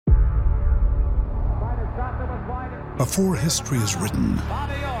Before history is written,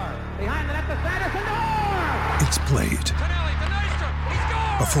 it's played.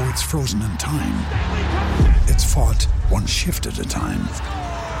 Before it's frozen in time, it's fought one shift at a time.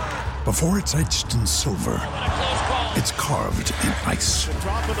 Before it's etched in silver, it's carved in ice.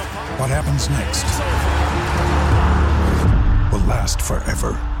 What happens next will last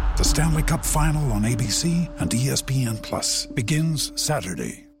forever. The Stanley Cup Final on ABC and ESPN Plus begins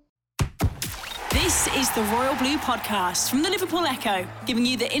Saturday. This is the Royal Blue Podcast from the Liverpool Echo, giving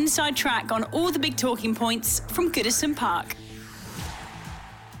you the inside track on all the big talking points from Goodison Park.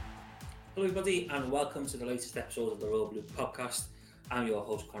 Hello everybody and welcome to the latest episode of the Royal Blue Podcast. I'm your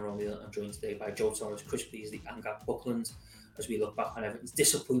host Conor O'Neill and joined today by Joe Torres, Chris Beasley and Gav Buckland as we look back on Everton's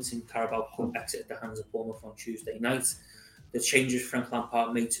disappointing Carabao Cup exit at the hands of Bournemouth on Tuesday night, the changes Frank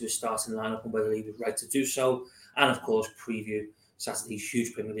Lampard made to his starting lineup and whether he was right to do so, and of course preview Saturday's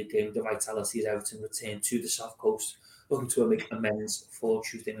huge Premier League game, the vitality as Everton returned to the South Coast, looking to make amends for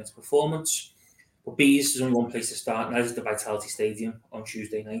Tuesday night's performance. But Bees, there's only one place to start, and that is the Vitality Stadium on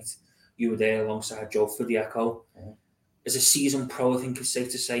Tuesday night. You were there alongside Joe for the Echo. As a season pro, I think it's safe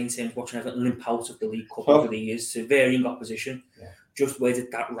to say, in terms of watching Everton limp out of the League Cup over the years to varying opposition, just where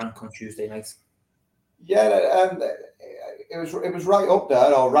did that rank on Tuesday night? Yeah, it was right up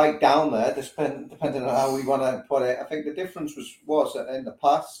there or right down there, depending on how we want to put it. I think the difference was that in the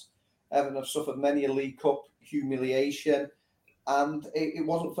past, Everton have suffered many a League Cup humiliation, and it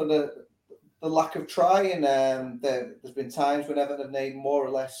wasn't for the lack of trying. There's been times when Everton have named more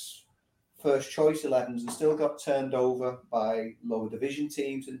or less first choice 11s and still got turned over by lower division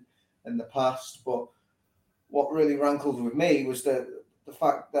teams in the past. But what really rankled with me was the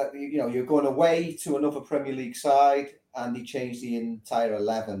fact that you're going away to another Premier League side and he changed the entire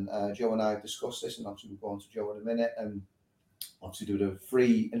 11. Joe and I have discussed this, and obviously we'll go on to Joe in a minute, and obviously do the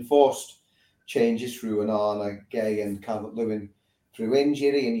free enforced changes through Onana, Gay and Calvert-Lewin through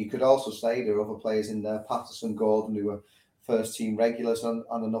injury. And you could also say there are other players in there, Patterson, Gordon, who were first team regulars on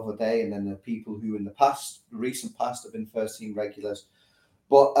another day, and then the people who in the recent past have been first team regulars.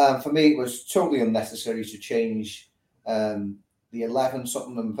 But for me, it was totally unnecessary to change the 11,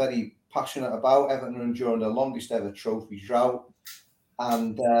 something I'm very passionate about. Everton are enduring the longest ever trophy drought,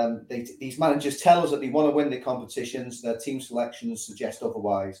 and these managers tell us that they want to win the competitions. Their team selections suggest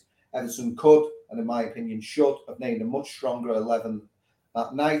otherwise. Everton could, and in my opinion should, have named a much stronger 11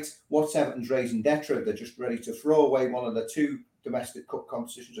 that night. What's Everton's raison d'etre? They're just ready to throw away one of the two domestic cup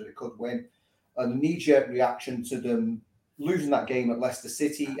competitions that they could win. A knee-jerk reaction to them losing that game at Leicester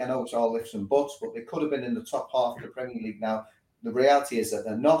City. I know it's all ifs and buts, but they could have been in the top half of the Premier League now. The reality is that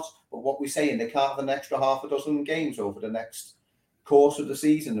they're not. But what we're saying, they can't have an extra half a dozen games over the next course of the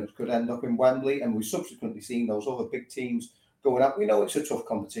season that could end up in Wembley. And we've subsequently seen those other big teams going up. We know it's a tough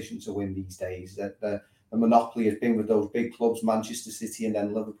competition to win these days. The monopoly has been with those big clubs, Manchester City and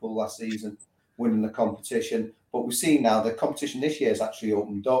then Liverpool last season, winning the competition. But we've seen now the competition this year has actually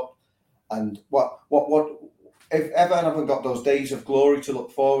opened up. And what if Everton haven't got those days of glory to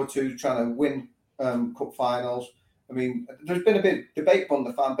look forward to, trying to win cup finals? I mean, there's been a bit of debate on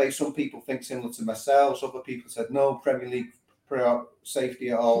the fan base. Some people think similar to myself. Other people said, no, Premier League safety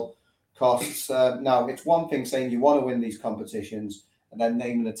at all costs. Now, it's one thing saying you want to win these competitions and then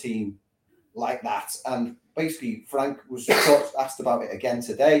naming a team like that. And basically, Frank was asked about it again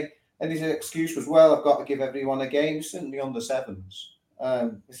today. And his excuse was, well, I've got to give everyone a game, certainly under sevens.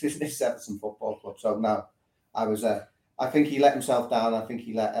 This is Everton Football Club. So now, I think he let himself down. I think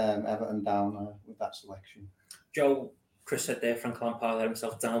he let Everton down with that selection. Joe, Chris said there, Frank Lampard let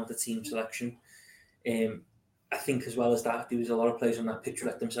himself down with the team selection. I think as well as that, there was a lot of players on that pitch who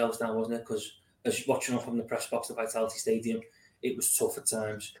let themselves down, wasn't it? Because as watching off from the press box at Vitality Stadium, it was tough at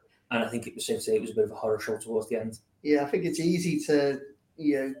times. And I think it was safe to say it was a bit of a horror show towards the end. Yeah, I think it's easy to,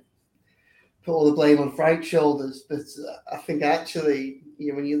 put all the blame on Frank's shoulders. But I think actually,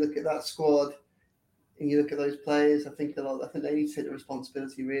 when you look at that squad, and you look at those players, I think they need to take the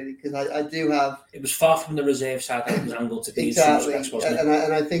responsibility, really, because I do have... It was far from the reserve side that was angled to be. Exactly, wasn't it?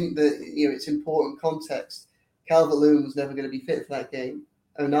 And I think that, it's important context. Calvert-Lewin was never going to be fit for that game.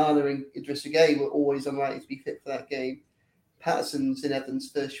 Onana and Idrissa Gueye were always unlikely to be fit for that game. Patterson's in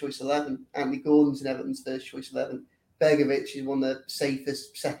Everton's first choice 11. Anthony Gordon's in Everton's first choice 11. Begovic is one of the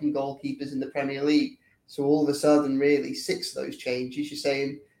safest second goalkeepers in the Premier League. So all of a sudden, really, 6 of those changes, you're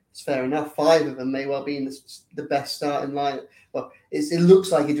saying... It's fair enough. 5 of them may well be in the best starting lineup. Well, it looks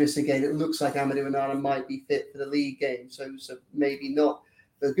like Idrissa Gueye. It looks like Amadou Onana might be fit for the league game. So maybe not.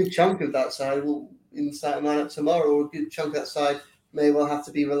 But a good chunk of that side will in the starting lineup tomorrow, or a good chunk of that side may well have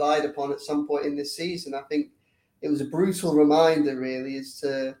to be relied upon at some point in this season. I think it was a brutal reminder, really, as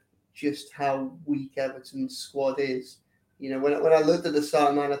to just how weak Everton's squad is. When I looked at the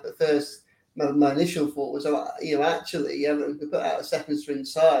starting lineup at first, my initial thought was, actually Everton could put out a second string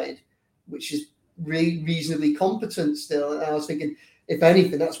side, which is reasonably competent still. And I was thinking, if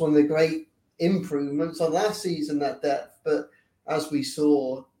anything, that's one of the great improvements on last season, that depth. But as we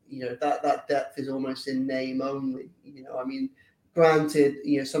saw, that depth is almost in name only. Granted,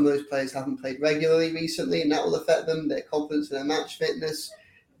 some of those players haven't played regularly recently, and that will affect them, their confidence and their match fitness.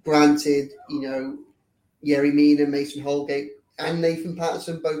 Granted, Yerry Mina, Mason Holgate, and Nathan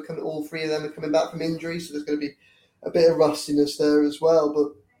Patterson all three of them are coming back from injury, so there's going to be a bit of rustiness there as well.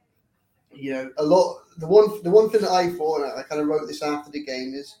 But the one thing that I thought, and I kind of wrote this after the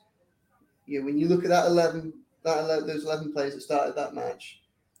game, is when you look at those 11 players that started that match,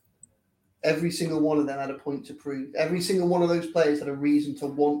 every single one of them had a point to prove. Every single one of those players had a reason to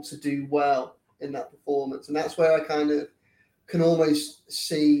want to do well in that performance. And that's where I kind of can almost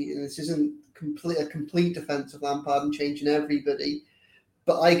see, and this isn't a complete defense of Lampard and changing everybody,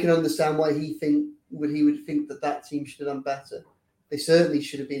 but I can understand why he would think that team should have done better. They certainly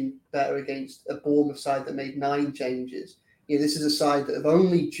should have been better against a Bournemouth side that made 9 changes. This is a side that have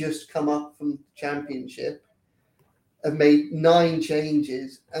only just come up from the Championship, have made 9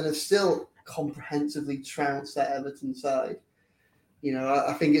 changes, and have still comprehensively trounced that Everton side.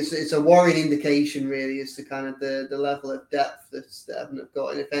 I think it's a worrying indication, really, as to kind of the level of depth that Everton have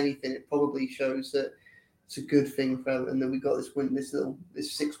got. And if anything, it probably shows that it's a good thing for Everton that we've got this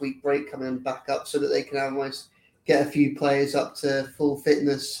 6-week break coming back up, so that they can almost get a few players up to full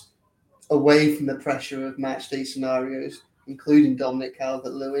fitness away from the pressure of match day scenarios, including Dominic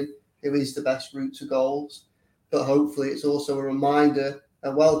Calvert-Lewin, who is the best route to goals. But hopefully it's also a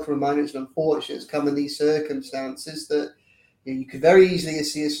welcome reminder. It's unfortunate it's come in these circumstances that you could very easily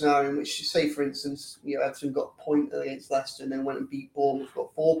see a scenario in which, say, for instance, Everton got a point against Leicester and then went and beat Bournemouth,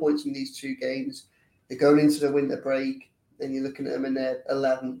 got 4 points in these 2 games. They're going into the winter break, and you're looking at them in their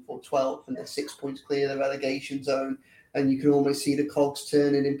 11th or 12th, and they're 6 points clear of the relegation zone. And you can almost see the cogs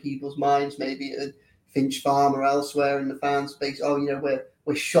turning in people's minds, maybe at Finch Farm or elsewhere in the fan space.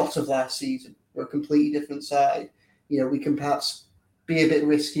 We're shot of last season. We're a completely different side. We can perhaps be a bit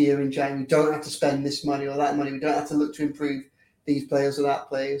riskier in January. We don't have to spend this money or that money. We don't have to look to improve these players or that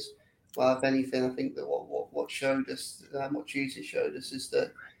players. Well, if anything, I think that what showed us, what Tuesday showed us, is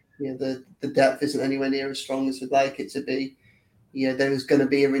that the depth isn't anywhere near as strong as we'd like it to be. There is going to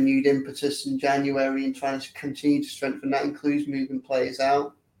be a renewed impetus in January in trying to continue to strengthen. That includes moving players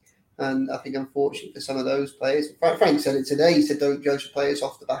out. And I think, unfortunately, for some of those players, Frank said it today. He said, don't judge players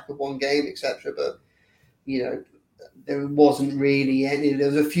off the back of one game, etc. But, there wasn't really any. There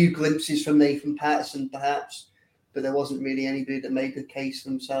was a few glimpses from Nathan Patterson, perhaps, but there wasn't really anybody that made the case for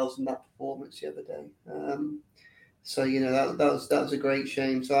themselves in that performance the other day. That was a great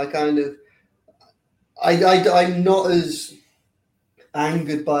shame. So I'm not as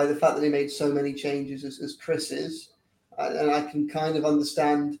angered by the fact that they made so many changes as Chris is, and I can kind of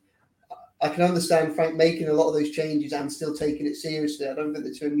understand. I can understand Frank making a lot of those changes and still taking it seriously. I don't think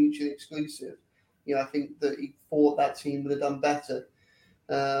the two are mutually exclusive. I think that he thought that team would have done better.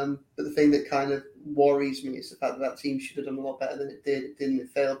 But the thing that kind of worries me is the fact that team should have done a lot better than it did. It didn't. It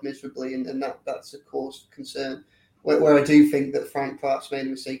failed miserably, and that's a cause of concern. Where I do think that Frank perhaps made a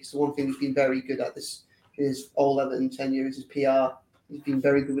mistake. It's the one thing he's been very good at this in his all Everton tenure is his PR. He's been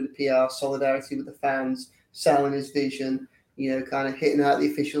very good with the PR, solidarity with the fans, selling his vision, kind of hitting out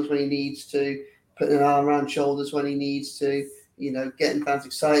the officials when he needs to, putting an arm around shoulders when he needs to, getting fans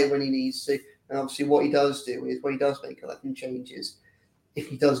excited when he needs to. And obviously what he does do is when he does make 11 changes, if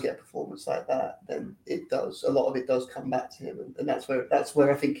he does get a performance like that, then a lot of it does come back to him. And that's where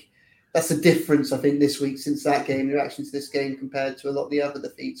I think that's the difference, I think, this week since that game, in reaction to this game compared to a lot of the other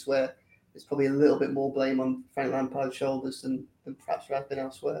defeats where there's probably a little bit more blame on Frank Lampard's shoulders than perhaps there has been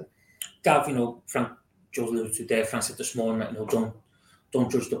elsewhere. Gav, Frank Joe alluded to there, Frank said this morning that,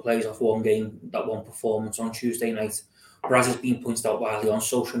 don't judge the players off one game, that one performance on Tuesday night. But as it's been pointed out widely on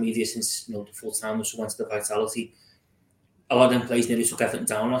social media since the full time was went to the Vitality, a lot of them players nearly took Everton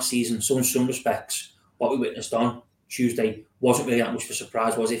down last season. So in some respects, what we witnessed on Tuesday wasn't really that much of a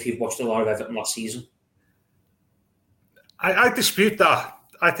surprise, was if you've watched a lot of Everton last season. I dispute that.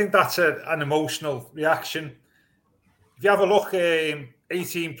 I think that's an emotional reaction. If you have a look,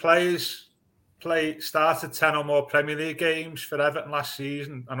 18 players started 10 or more Premier League games for Everton last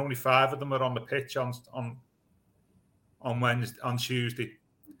season, and only 5 of them were on the pitch on Tuesday.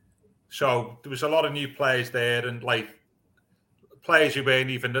 So there was a lot of new players there, and players who weren't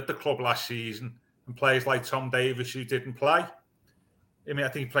even at the club last season, and players like Tom Davies who didn't play. I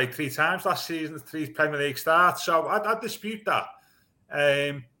think he played 3 times last season, 3 Premier League starts. So I dispute that.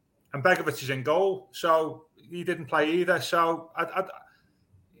 and Begovic is in goal, so he didn't play either. So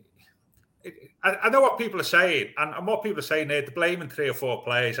I know what people are saying, and what people are saying there, they're blaming 3 or 4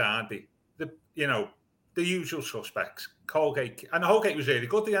 players, aren't they? The usual suspects. Holgate, and Holgate was really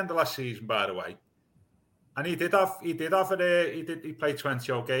good at the end of last season, by the way. And he played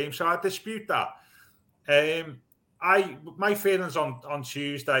 20 odd games, so I dispute that. My feelings on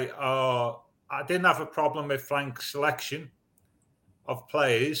Tuesday are I didn't have a problem with Frank's selection of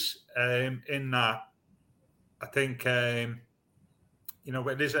players. In that, I think it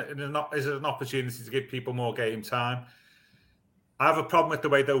is an opportunity to give people more game time. I have a problem with the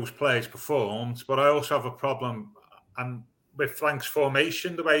way those players performed, but I also have a problem with Frank's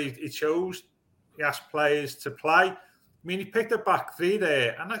formation, the way he chose. He asked players to play. I mean, he picked a back 3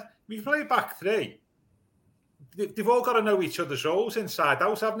 there, and if you play a back 3, they've all got to know each other's roles inside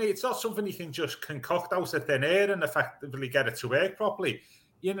out, haven't they? It's not something you can just concoct out of thin air and effectively get it to work properly.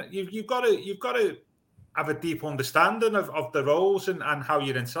 You've got to have a deep understanding of the roles and how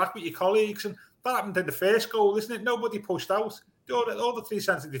you interact with your colleagues, and that happened in the first goal, isn't it? Nobody pushed out. All the 3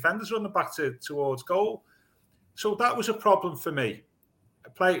 centre defenders running back towards goal. So that was a problem for me.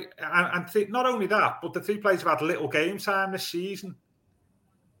 Not only that, but the 3 players have had little game time this season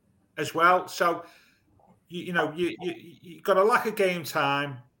as well. So you got a lack of game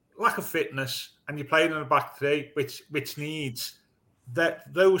time, lack of fitness, and you're playing in a back 3, which needs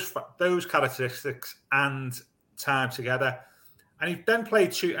those characteristics and time together. And you then play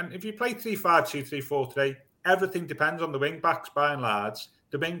 2, and if you play 3-5-2, 3-4-3, everything depends on the wing backs by and large.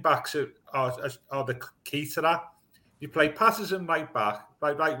 The wing backs are the key to that. You play Patterson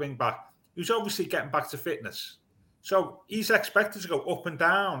right wing back, who's obviously getting back to fitness. So he's expected to go up and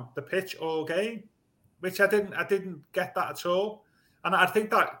down the pitch all game, which I didn't get that at all. And I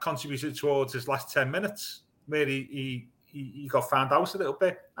think that contributed towards his last 10 minutes, where he got found out a little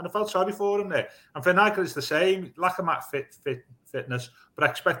bit. And I felt sorry for him there. And Vinagre is the same, lack of match fitness, but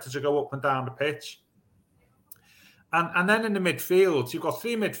expected to go up and down the pitch. And then in the midfield, you've got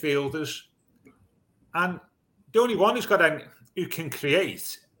 3 midfielders, and the only one who can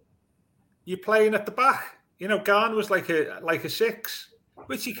create, you're playing at the back. Garner was like a 6,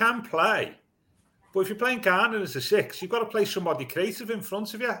 which he can play. But if you're playing Garner as a 6, you've got to play somebody creative in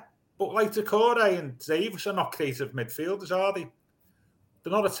front of you. But like Doucouré and Davis are not creative midfielders, are they?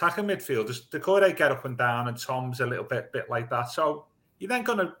 They're not attacking midfielders. Doucouré get up and down, and Tom's a little bit like that. So you're then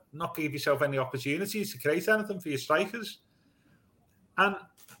going to not give yourself any opportunities to create anything for your strikers. And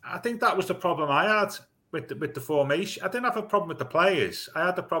I think that was the problem I had with the formation. I didn't have a problem with the players. I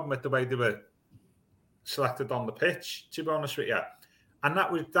had a problem with the way they were selected on the pitch, to be honest with you. And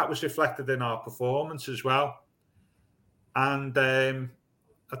that was reflected in our performance as well. And I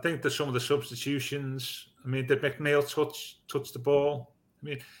think that some of the substitutions, did McNeil touch the ball?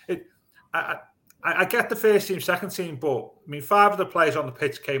 I get the first team, second team, but 5 of the players on the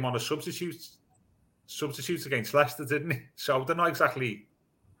pitch came on as substitutes against Leicester, didn't they? So they're not exactly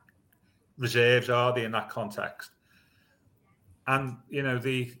reserves, are they, in that context? And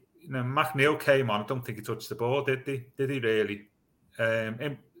McNeil came on. I don't think he touched the ball, did he? Did he really?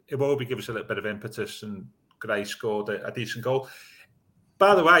 Iwobi gave us a little bit of impetus, and Gray scored a decent goal.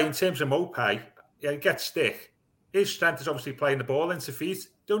 By the way, in terms of Maupay, he gets stick. His strength is obviously playing the ball into feet.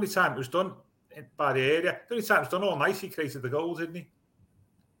 The only time it was done by the area, the only time it was done all night, he created the goal, didn't he?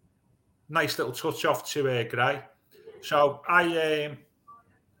 Nice little touch off to Gray. So I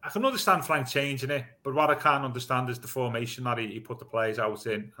can understand Frank changing it, but what I can't understand is the formation that he put the players out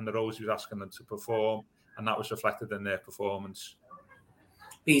in and the roles he was asking them to perform, and that was reflected in their performance.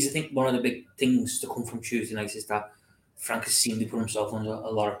 Because I think one of the big things to come from Tuesday night is that Frank has seemed to put himself under a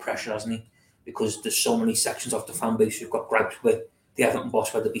lot of pressure, hasn't he? Because there's so many sections of the fan base who've got gripes with the Everton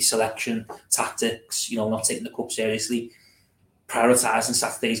boss, whether it be selection, tactics, not taking the cup seriously, prioritising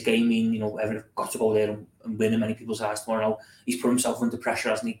Saturday's game, Everton have got to go there and win in many people's eyes tomorrow. Now, he's put himself under pressure,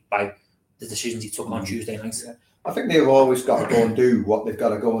 hasn't he, by the decisions he took on Tuesday night. Yeah. I think they've always got to go and do what they've got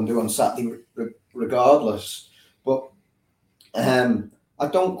to go and do on Saturday, regardless. But I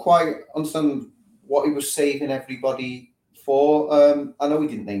don't quite understand what he was saving everybody for. I know he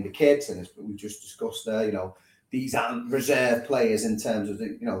didn't name the kids in this, but we just discussed there, these aren't reserve players in terms of,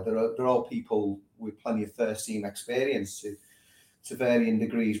 they're all people with plenty of first team experience to varying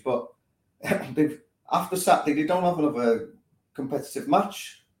degrees. But after Saturday, they don't have another competitive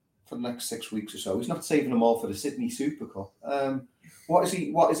match for the next 6 weeks or so. He's not saving them all for the Sydney Super Cup. What is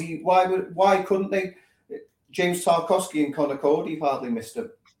he? Why couldn't they? James Tarkowski and Conor Cody hardly missed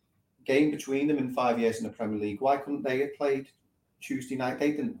a game between them in 5 years in the Premier League. Why couldn't they have played Tuesday night?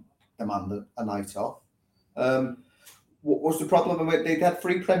 They didn't demand a night off. what was the problem? They had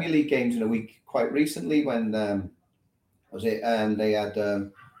 3 Premier League games in a week quite recently when they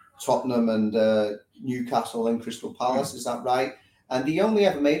had Tottenham and Newcastle and Crystal Palace. Is that right? And he only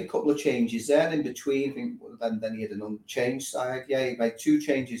ever made a couple of changes there in between. I think then he had an unchanged side. Yeah, he made 2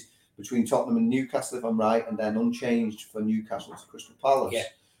 changes between Tottenham and Newcastle, if I'm right, and then unchanged for Newcastle to Crystal Palace. Yeah.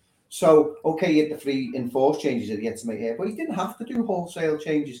 So, okay, he had the 3 enforced changes that he had to make here, but he didn't have to do wholesale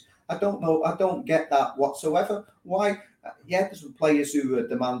changes. I don't know. I don't get that whatsoever. Why? Yeah, there's some players who are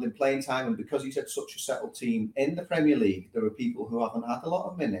demanding playing time, and because he's had such a settled team in the Premier League, there are people who haven't had a lot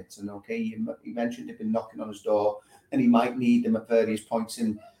of minutes. And okay, he mentioned they've been knocking on his door, and he might need them at various points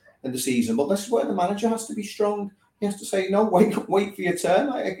in the season. But this is where the manager has to be strong. He has to say, no, wait for your turn.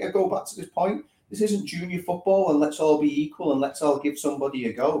 I go back to this point. This isn't junior football, and let's all be equal, and let's all give somebody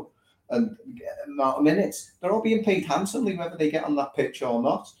a go. And amount of minutes, they're all being paid handsomely, whether they get on that pitch or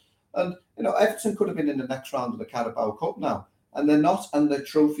not. And, Everton could have been in the next round of the Carabao Cup now, and they're not. And the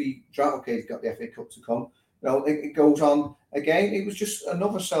trophy, okay, he's got the FA Cup to come. It goes on again. It was just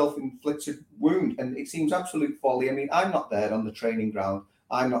another self-inflicted wound, and it seems absolute folly. I mean, I'm not there on the training ground.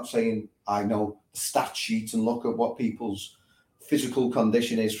 I'm not saying I know the stat sheets and look at what people's physical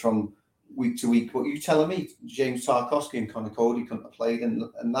condition is from week to week. But you telling me James Tarkowski and Conor Cody couldn't have played and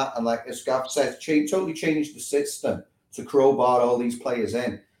that, and like as Gav said, totally changed the system to crowbar all these players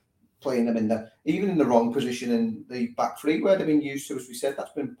in, playing them even in the wrong position in the back three where they've been used to. As we said,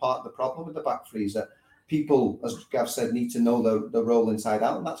 that's been part of the problem with the back three, is that people, as Gav said, need to know the role inside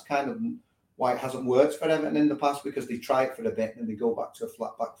out, and that's kind of why it hasn't worked for Everton in the past, because they try it for a bit and they go back to a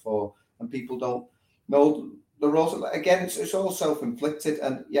flat back four, and people don't know the roles. Again, it's all self-inflicted,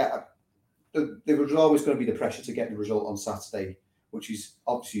 and yeah, there was always going to be the pressure to get the result on Saturday, which is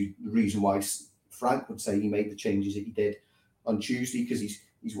obviously the reason why Frank would say he made the changes that he did on Tuesday, because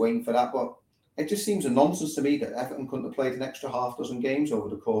he's waiting for that. But it just seems a nonsense to me that Everton couldn't have played an extra half dozen games over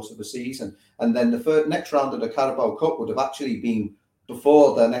the course of the season, and then the next round of the Carabao Cup would have actually been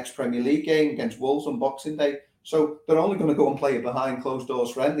before the next Premier League game against Wolves on Boxing Day. So they're only going to go and play a behind closed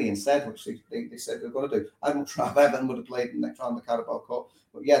doors friendly instead, which they said they're going to do. I'd much rather Everton would have played the next round of the Carabao Cup.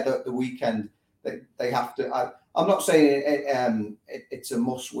 But yeah, the weekend, they have to. I'm not saying it's a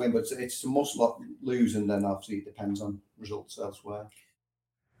must win, but it's a must lose, and then obviously it depends on results elsewhere.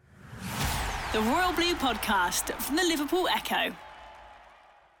 The Royal Blue Podcast from the Liverpool Echo.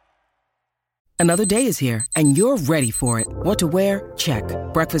 Another day is here, and you're ready for it. What to wear? Check.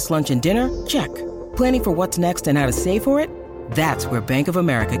 Breakfast, lunch, and dinner? Check. Planning for what's next and how to save for it? That's where Bank of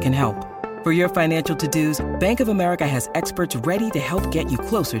America can help. For your financial to-dos, Bank of America has experts ready to help get you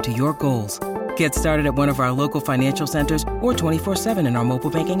closer to your goals. Get started at one of our local financial centers or 24/7 in our mobile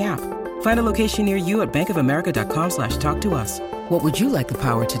banking app. Find a location near you at bankofamerica.com/talktous. What would you like the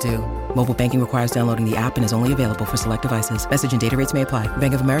power to do? Mobile banking requires downloading the app and is only available for select devices. Message and data rates may apply.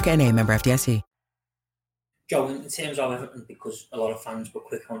 Bank of America NA, member FDIC. Joe, in terms of Everton, because a lot of fans were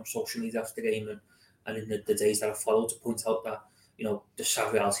quick on social media after the game and in the days that have followed to point out that, the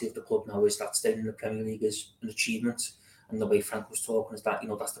sad reality of the club now is that staying in the Premier League is an achievement. And the way Frank was talking is that,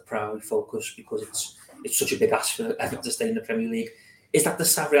 that's the primary focus, because it's such a big ask for Everton to stay in the Premier League. Is that the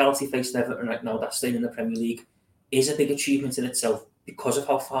sad reality facing Everton right now, that staying in the Premier League is a big achievement in itself because of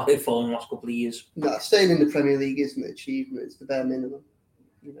how far they've fallen in the last couple of years? No, staying in the Premier League isn't an achievement. It's the bare minimum.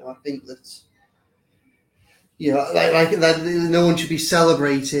 I think that, like that, no one should be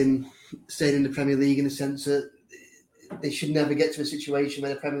celebrating staying in the Premier League in the sense that they should never get to a situation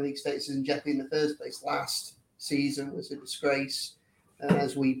where the Premier League status is in jeopardy in the first place. Last season was a disgrace,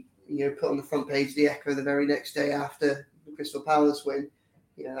 as we put on the front page of the Echo the very next day after the Crystal Palace win.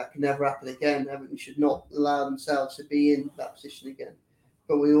 That can never happen again. Everton should not allow themselves to be in that position again.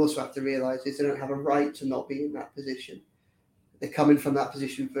 But we also have to realise is they don't have a right to not be in that position. They're coming from that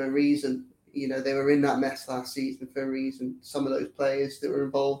position for a reason. They were in that mess last season for a reason. Some of those players that were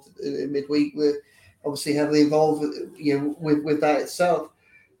involved in midweek were obviously heavily involved with that itself.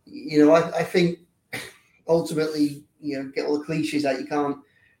 I think ultimately, get all the cliches out. You can't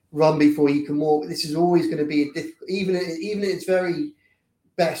run before you can walk. This is always going to be a difficult, even in its very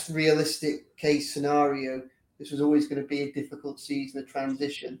best realistic case scenario, this was always going to be a difficult season of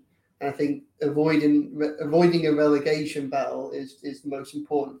transition. And I think avoiding a relegation battle is the most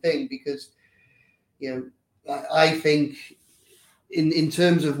important thing, because I think in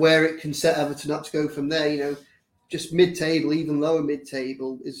terms of where it can set Everton up to go from there, just mid-table, even lower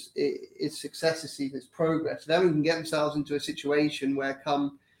mid-table is success this season, it's progress. Then we can get themselves into a situation where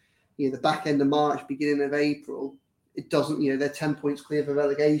come the back end of March, beginning of April, it doesn't, they're 10 points clear of a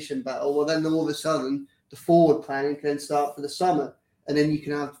relegation battle. Well, then all of a sudden, the forward planning can then start for the summer. And then you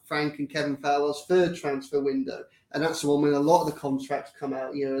can have Frank and Kevin Fowler's third transfer window. And that's the one when a lot of the contracts come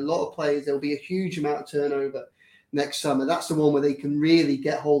out. A lot of players, there'll be a huge amount of turnover next summer. That's the one where they can really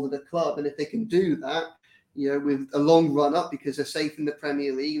get hold of the club. And if they can do that, with a long run up because they're safe in the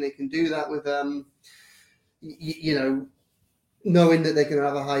Premier League, and they can do that with, knowing that they're going to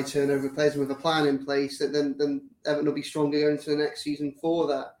have a high turnover of players and with a plan in place, that then Everton will be stronger going into the next season for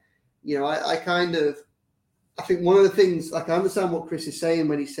that. I think one of the things, I understand what Chris is saying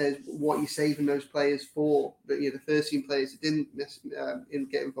when he says what you're saving those players for, but the first team players that didn't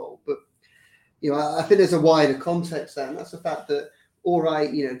get involved. But I think there's a wider context there, and that's the fact that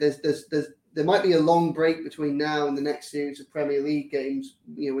there might be a long break between now and the next series of Premier League games,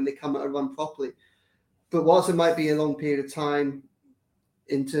 when they come out and run properly. But whilst there might be a long period of time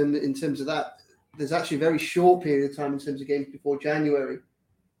in terms of that, there's actually a very short period of time in terms of games before January.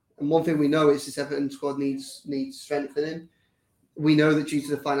 And one thing we know is this Everton squad needs strengthening. We know that due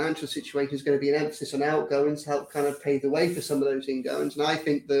to the financial situation, there's going to be an emphasis on outgoings to help kind of pave the way for some of those ingoings. And I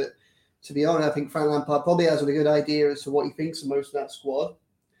think that, to be honest, I think Frank Lampard probably has a good idea as to what he thinks of most of that squad.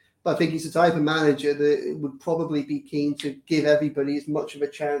 But I think he's the type of manager that would probably be keen to give everybody as much of a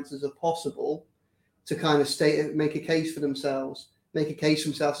chance as possible to kind of make a case for themselves,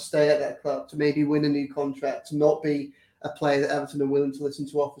 to stay at that club, to maybe win a new contract, to not be a player that Everton are willing to listen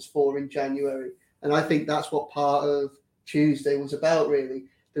to offers for in January. And I think that's what part of Tuesday was about, really.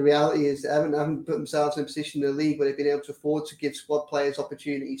 The reality is that Everton haven't put themselves in a position in the league where they've been able to afford to give squad players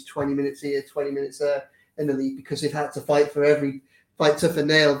opportunities, 20 minutes here, 20 minutes there in the league, because they've had to fight tough and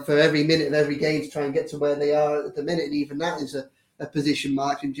nail for every minute of every game to try and get to where they are at the minute. And even that is a position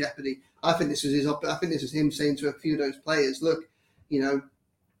marked in jeopardy. I think this was him saying to a few of those players, look,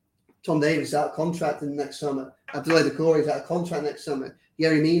 Tom Davies is out of contract in the next summer. Abdoulaye Doucouré is out of contract next summer.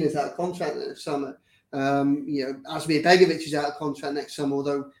 Yerry Mina is out of contract next summer. Asmir Begovic is out of contract next summer,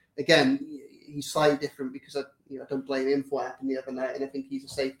 although, again, he's slightly different because I don't blame him for what happened the other night, and I think he's a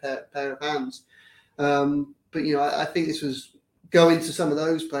safe pair of hands. I think this was going to some of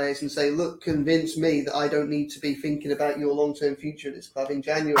those players and say, look, convince me that I don't need to be thinking about your long-term future at this club in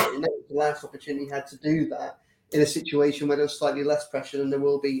January. And that was the last opportunity he had to do that in a situation where there's slightly less pressure than there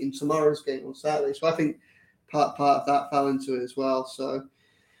will be in tomorrow's game on Saturday. So I think part of that fell into it as well. So,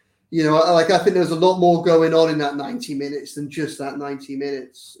 I think there was a lot more going on in that 90 minutes than just that 90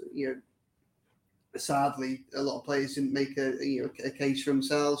 minutes. Sadly, a lot of players didn't make a case for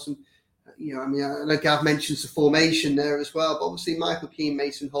themselves. And, like Gav mentions the formation there as well. But obviously, Michael Keane,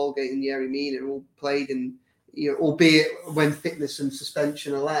 Mason Holgate and Yerry Mina all played in, albeit when fitness and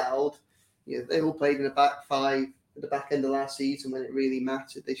suspension allowed, they all played in a back five at the back end of last season when it really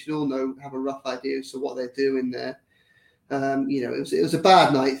mattered. They should all have a rough idea as to what they're doing there. It was a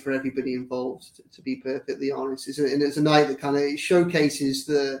bad night for everybody involved, to be perfectly honest. And it's a night that kind of showcases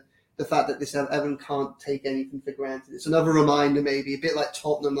the fact that this Everton can't take anything for granted. It's another reminder, maybe, a bit like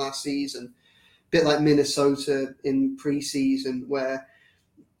Tottenham last season, a bit like Minnesota in pre-season, where,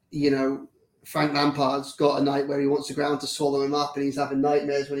 Frank Lampard's got a night where he wants the ground to swallow him up and he's having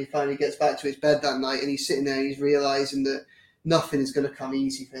nightmares when he finally gets back to his bed that night, and he's sitting there and he's realising that nothing is going to come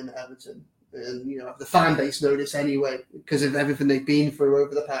easy for him at Everton. And, the fan base know this anyway because of everything they've been through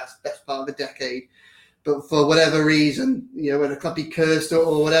over the best part of a decade. But for whatever reason, whether the club be cursed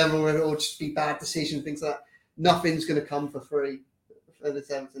or whatever, or just be bad decisions, things like that, nothing's going to come for free for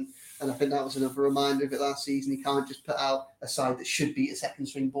this Everton. And I think that was another reminder of it last season. He can't just put out a side that should be a second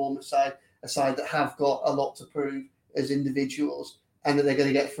string Bournemouth side, a side that have got a lot to prove as individuals and that they're going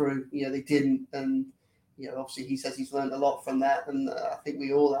to get through. They didn't. And, obviously he says he's learned a lot from that. And I think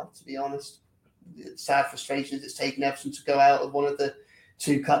we all have, to be honest. It's sad frustration is it's taken Everton to go out of one of the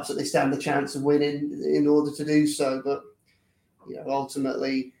two cups that they stand the chance of winning in order to do so. But,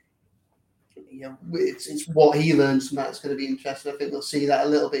 ultimately, it's what he learns from that's going to be interesting. I think we'll see that a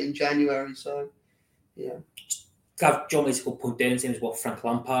little bit in January. So, yeah. John makes a good point there in terms of what Frank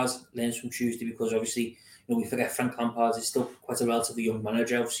Lampard learns from Tuesday, because obviously, we forget Frank Lampard is still quite a relatively young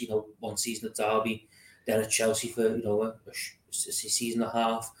manager. Obviously, one season at Derby, then at Chelsea for, a season and a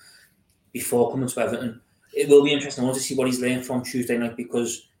half before coming to Everton. It will be interesting. I want to see what he's learned from Tuesday night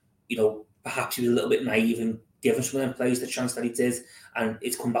because, perhaps he was a little bit naive and giving some of them players the chance that he did, and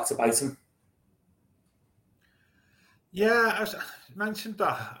it's come back to bite him. Yeah, I mentioned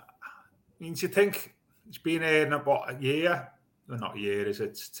that. Means you think it's been here in about a year. Well, not a year, is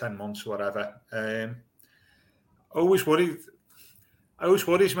it? 10 months, whatever. Always worries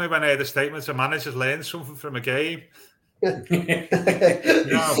me when I hear the statements of managers learn something from a game.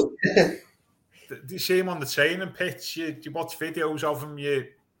 You see him on the training pitch, you watch videos of him, you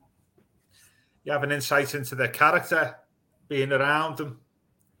have an insight into their character, being around them.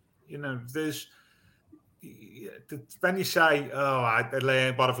 There's when you say, "Oh,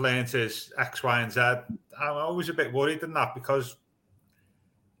 what I've learned is X, Y, and Z," I'm always a bit worried in that, because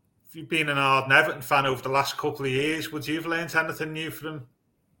if you've been an ardent Everton fan over the last couple of years, would you have learned anything new from?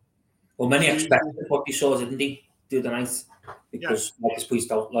 Well, many expected what you saw, didn't they, the other night? Because, like it's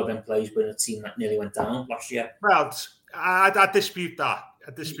pointed out, a lot of them plays were in a team that nearly went down last year. Well, I dispute that.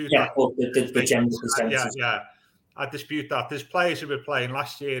 I dispute that. But the general consensus. Yeah. I dispute that. There's players who were playing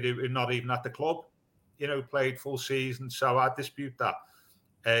last year who are not even at the club, played full season. So I dispute that.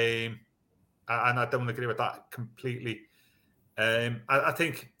 And I don't agree with that completely. I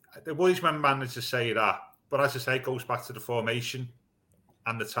think it worries when managers say that. But as I say, it goes back to the formation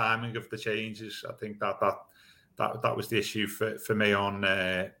and the timing of the changes. I think that was the issue for me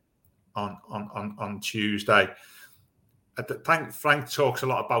on Tuesday. I think Frank talks a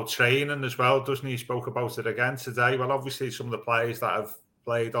lot about training as well, doesn't he? He spoke about it again today. Well, obviously, some of the players that have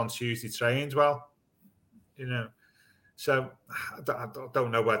played on Tuesday trained well, So I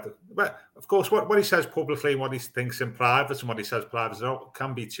don't know whether. But of course, what he says publicly and what he thinks in private and what he says private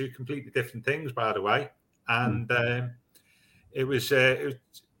can be two completely different things, by the way. And it was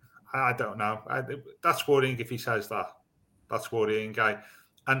I don't know. That's worrying if he says that. That's worrying, guy.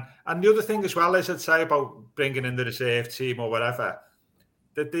 And the other thing as well is, I'd say, about bringing in the reserve team or whatever,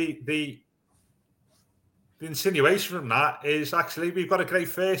 that the insinuation from that is actually we've got a great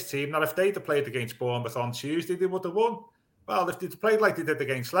first team. Now, if they'd have played against Bournemouth on Tuesday, they would have won. Well, if they'd played like they did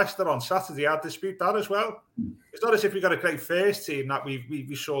against Leicester on Saturday, I'd dispute that as well. It's not as if we've got a great first team that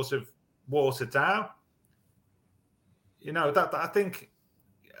we sort of watered down. That I think,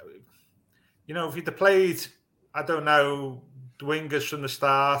 if you'd have played, I don't know, the wingers from the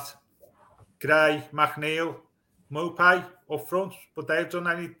start, Gray, McNeil, Maupay up front, but they've done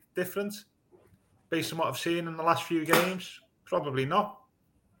any different based on what I've seen in the last few games? Probably not.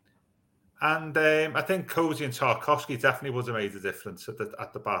 And I think Cozy and Tarkowski definitely would have made a difference at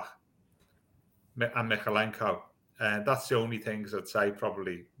the back, and Mikalenko. That's the only things I'd say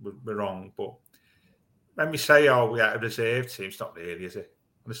probably were wrong. But when we say, a reserve team, it's not really, is it?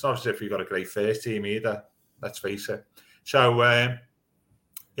 And it's not as if we've got a great first team either, let's face it. So, a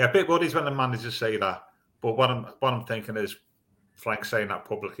bit worried when the managers say that. But what I'm thinking is Frank saying that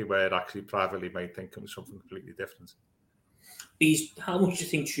publicly, where it actually privately may think it was something completely different. How much do you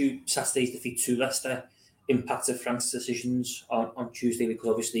think Saturday's defeat to Leicester impacted Frank's decisions on Tuesday? Because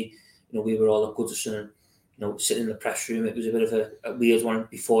obviously, we were all at Goodison and, sitting in the press room. It was a bit of a weird one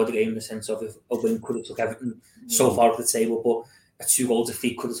before the game, in the sense of if a win could have took Everton so far off the table, but a 2-goal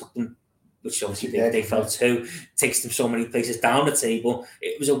defeat could have took them, which obviously they felt too, takes them so many places down the table.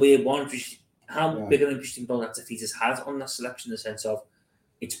 It was a weird one. How big an interesting role that defeat has had on that selection, in the sense of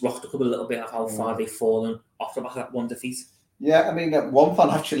it's rocked up a little bit of how far they've fallen off the back of that one defeat? Yeah, I mean, one fan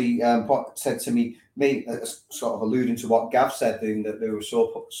actually said to me, sort of alluding to what Gav said, that they were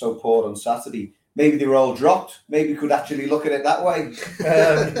so poor on Saturday. Maybe they were all dropped. Maybe we could actually look at it that way.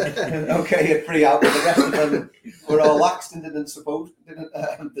 Okay, free out, but the rest of them were all laxed and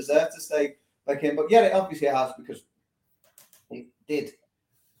didn't deserve to stay back in. But yeah, it obviously has, because it did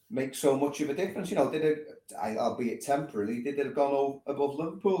make so much of a difference. Albeit temporarily, they'd have gone above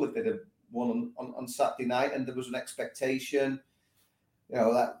Liverpool if they'd have won on Saturday night, and there was an expectation,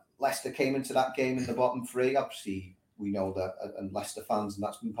 that Leicester came into that game in the bottom three. Obviously, we know that, and Leicester fans, and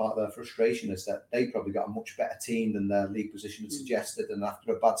that's been part of their frustration, is that they probably got a much better team than their league position had suggested, and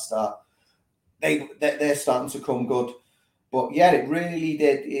after a bad start, they're starting to come good. But yeah, it really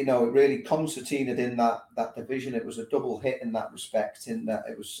did, it really concertinaed in that division. It was a double hit in that respect, in that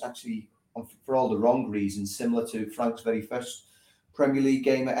it was actually, for all the wrong reasons, similar to Frank's very first Premier League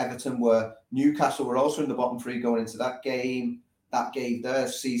game at Everton, where Newcastle were also in the bottom three going into that game. That gave their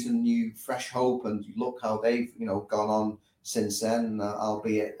season new fresh hope, and look how they've gone on since then,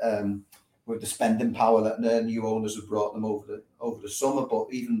 albeit with the spending power that their new owners have brought them over the summer. But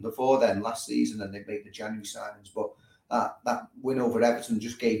even before then, last season, and they made the January signings, but that win over Everton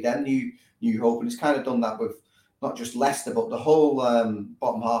just gave them new hope, and it's kind of done that with not just Leicester but the whole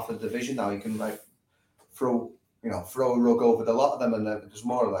bottom half of the division. Now you can throw a rug over the lot of them, and there's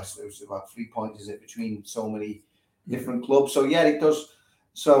more or less, there's about 3 points, is it, between so many different clubs. So yeah, it does.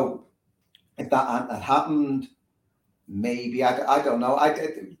 So if that had happened, maybe I don't know.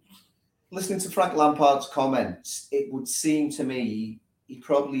 Listening to Frank Lampard's comments, it would seem to me he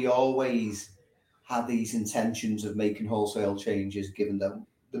probably always had these intentions of making wholesale changes, given the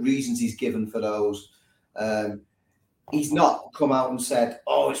reasons he's given for those. He's not come out and said,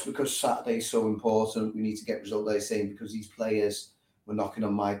 it's because Saturday's so important, we need to get results. They're saying because these players were knocking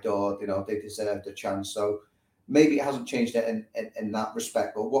on my door, they deserved a chance. So maybe it hasn't changed it in that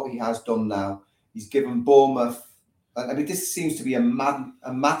respect. But what he has done now He's given Bournemouth. I mean, this seems to be a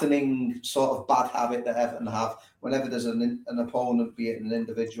maddening sort of bad habit that Everton have. Whenever there's an opponent, be it an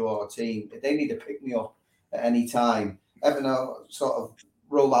individual or a team, they need to pick me up at any time. Everton sort of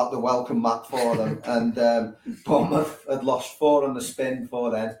roll out the welcome mat for them, and Bournemouth had lost 4 on the spin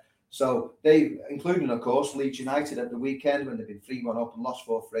for them. So they, including of course Leeds United at the weekend when they've been 3-1 up and lost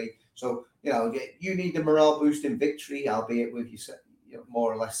 4-3. So you need the morale boosting victory, albeit with you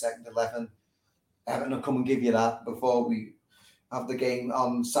more or less second 11. Everton will come and give you that before we have the game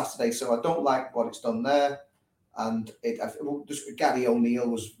on Saturday. So I don't like what it's done there. And Gary O'Neill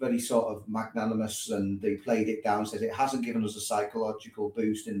was very sort of magnanimous, and they played it down, said it hasn't given us a psychological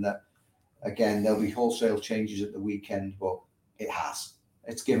boost in that, again, there'll be wholesale changes at the weekend, but it has.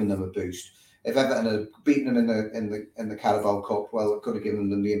 It's given them a boost. If Everton had beaten them in the Carabao Cup, well, it could have given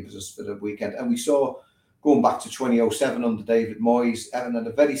them the impetus for the weekend. And we saw, going back to 2007 under David Moyes, Everton had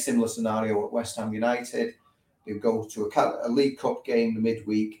a very similar scenario at West Ham United. They go to a League Cup game the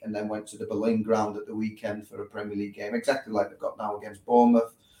midweek and then went to the Boleyn Ground at the weekend for a Premier League game, exactly like they've got now against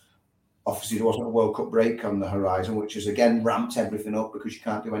Bournemouth. Obviously, there wasn't a World Cup break on the horizon, which has again ramped everything up because you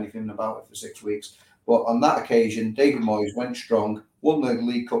can't do anything about it for 6 weeks. But on that occasion, David Moyes went strong, won the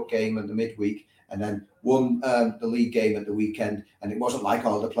League Cup game in the midweek, and then won the league game at the weekend. And it wasn't like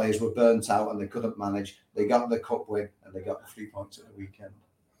all the players were burnt out and they couldn't manage. They got the cup win and they got the 3 points at the weekend.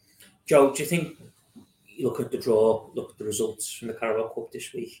 Joe, do you think, you look at the draw, look at the results from the Carabao Cup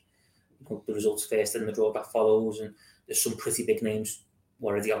this week, look at the results first and the draw that follows, and there's some pretty big names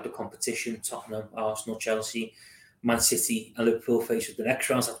already out of the competition: Tottenham, Arsenal, Chelsea, Man City and Liverpool face with the next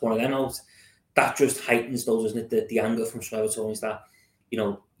round. That's one of them out. That just heightens those, doesn't it? The anger from some Evertonians that,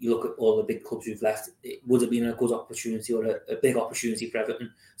 you look at all the big clubs who've left, it would have been a good opportunity or a big opportunity for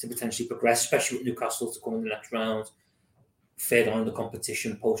Everton to potentially progress, especially with Newcastle to come in the next round, fade on in the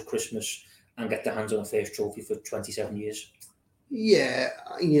competition post-Christmas and get their hands on a first trophy for 27 years. Yeah,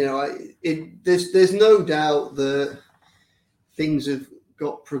 there's no doubt that things have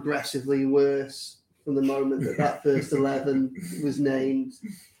got progressively worse from the moment that first 11 was named.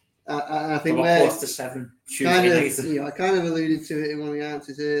 I think we're to 7. I kind of alluded to it in one of the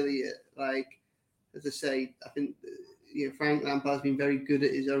answers earlier. Like, as I say, I think Frank Lampard's been very good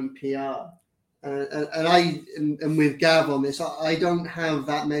at his own PR. And with Gav on this, I don't have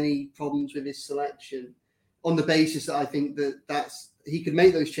that many problems with his selection, on the basis that I think that's he could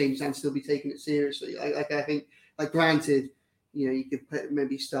make those changes and still be taking it seriously. I think, granted, you could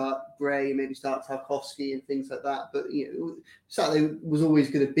maybe start Gray, maybe start Tarkowski and things like that, but Saturday was always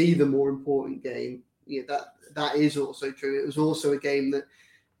going to be the more important game. That is also true. It was also a game that,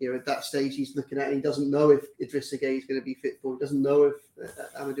 at that stage he's looking at, and he doesn't know if Idrissa Gueye is going to be fit for. He doesn't know if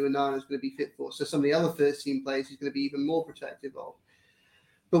Amadou Onana is going to be fit for. So some of the other first team players he's going to be even more protective of.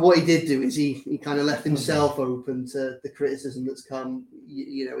 But what he did do is he kind of left himself open to the criticism that's come.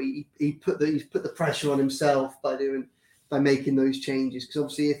 He's put the pressure on himself by making those changes, because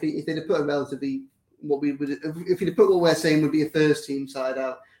obviously if they'd have put if he'd have put what we're saying would be a first team side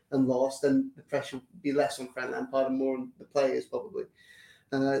out and lost, then the pressure would be less on Frank Lampard and more on the players probably.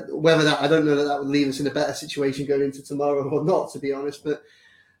 I don't know that would leave us in a better situation going into tomorrow or not, to be honest. But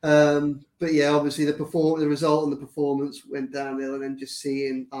yeah, obviously the result and the performance went downhill, and then just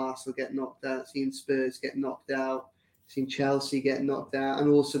seeing Arsenal get knocked out, seeing Spurs get knocked out, seeing Chelsea get knocked out, and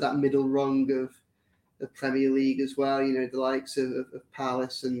also that middle rung of the Premier League as well. The likes of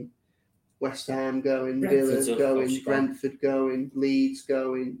Palace and West Ham going, Villa going, Brentford going, Leeds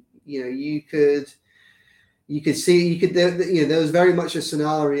going. There was very much a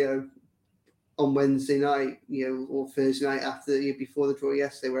scenario on Wednesday night, or Thursday night before the draw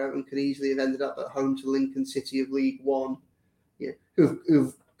yesterday, where Everton could easily have ended up at home to Lincoln City of League One,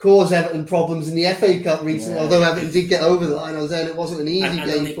 who've caused Everton problems in the FA Cup recently. Yeah. Although Everton did get over the line, I was saying it wasn't an easy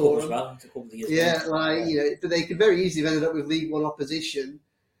game for them. But they could very easily have ended up with League One opposition,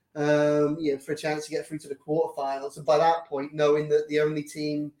 for a chance to get through to the quarterfinals. And by that point, knowing that the only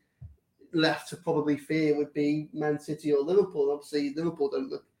team left to probably fear would be Man City or Liverpool. Obviously, Liverpool don't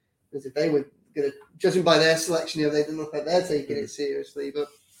look as if they were going to, judging by their selection, they didn't look like they're taking it seriously. But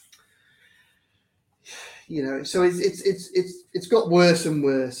so it's got worse and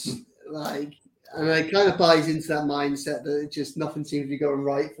worse. And it kind of buys into that mindset that just nothing seems to be going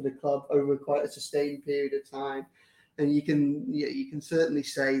right for the club over quite a sustained period of time. And you can certainly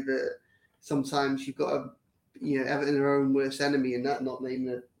say that sometimes you've got Everton their own worst enemy in that, not naming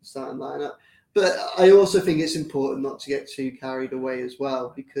the starting lineup. But I also think it's important not to get too carried away as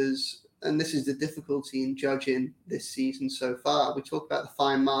well, because, and this is the difficulty in judging this season so far, we talk about the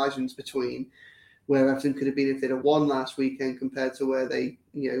fine margins between where Everton could have been if they'd have won last weekend compared to where they,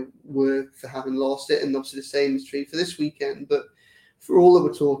 were for having lost it. And obviously the same is true for this weekend. But for all that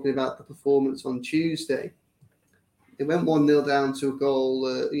we're talking about the performance on Tuesday, they went 1-0 down to a goal.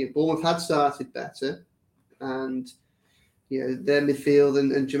 Bournemouth had started better, and their midfield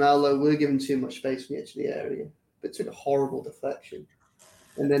and Jamal Lowe were given too much space on the edge of the area, but took a horrible deflection.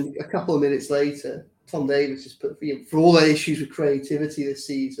 And then a couple of minutes later, Tom Davies just put, for all the issues with creativity this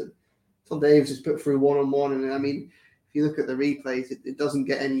season, Tom Davies has put through 1-on-1. And I mean, if you look at the replays, it doesn't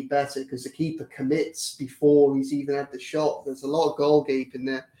get any better because the keeper commits before he's even had the shot. There's a lot of goal gap in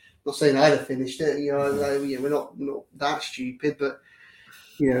there. I'm not saying I'd have finished it. We're not that stupid, but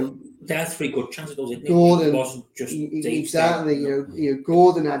they had 3 good chances. Gordon, it wasn't just exactly.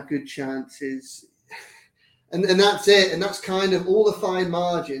 Gordon had good chances, and that's it. And that's kind of all the fine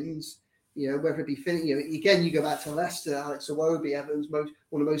margins. Whether it be again, you go back to Leicester, Alex Iwobi, Everton's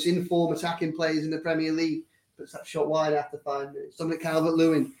one of the most informed attacking players in the Premier League, puts that shot wide after 5 minutes. Dominic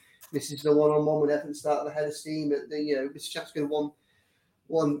Calvert-Lewin misses the 1-on-1 when Everton started the head of steam. This chap's going to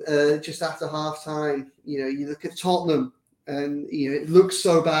one just after half time. You look at Tottenham, and it looks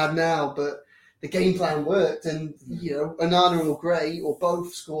so bad now, but the game plan worked, and Onana or Gray or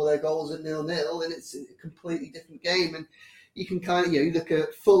both score their goals at 0-0, and it's a completely different game. And you can kind of, you look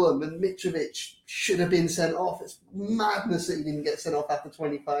at Fulham, and Mitrovic should have been sent off. It's madness that he didn't get sent off after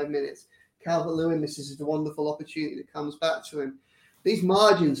 25 minutes. Calvert-Lewin misses the wonderful opportunity that comes back to him. These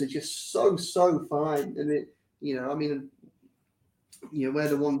margins are just so fine. And we're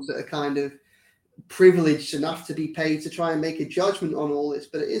the ones that are kind of privileged enough to be paid to try and make a judgment on all this,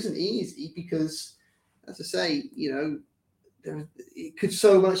 but it isn't easy because, as I say, it could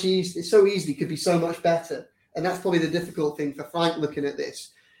so easily could be so much better. And that's probably the difficult thing for Frank looking at this.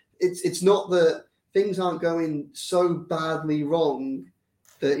 It's not that things aren't going so badly wrong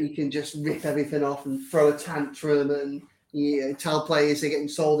that he can just rip everything off and throw a tantrum and tell players they're getting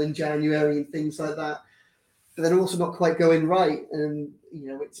sold in January and things like that. But they're also not quite going right. And,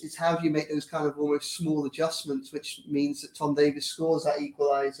 it's how do you make those kind of almost small adjustments, which means that Tom Davies scores that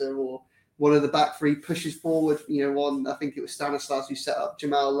equaliser, or one of the back 3 pushes forward, I think it was Stanislas who set up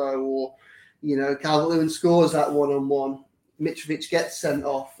Jamal Lowe, or Calvert-Lewin scores that 1-on-1. Mitrovic gets sent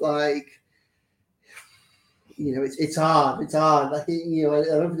off. It's hard. It's hard. I don't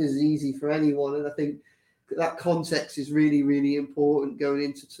think it's easy for anyone. And I think that context is really, really important going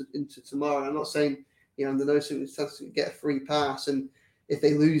into tomorrow. And I'm not saying, under no circumstances to get a free pass. And if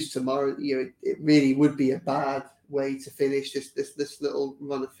they lose tomorrow, it really would be a bad way to finish this little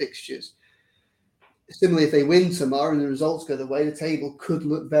run of fixtures. Similarly, if they win tomorrow and the results go the way, the table could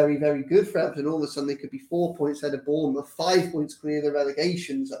look very, very good for Everton. All of a sudden, they could be 4 points ahead of Bournemouth, 5 points clear of the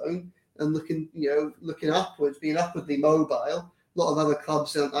relegation zone, and looking upwards, being upwardly mobile. A lot of other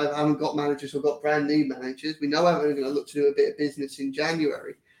clubs haven't got managers or got brand new managers. We know Everton are going to look to do a bit of business in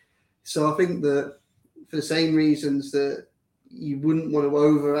January. So I think that for the same reasons that you wouldn't want to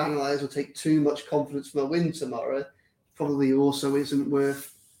overanalyze or take too much confidence from a win tomorrow, probably also isn't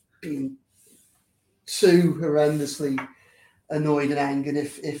worth being too horrendously annoyed and angered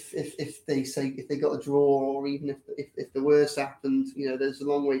if they got a draw, or even if the worst happened. There's a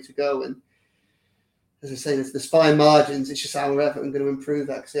long way to go, and as I say, there's fine margins. It's just how Everton going to improve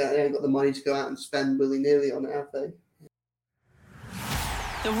that, because they ain't got the money to go out and spend willy-nilly on it, have they?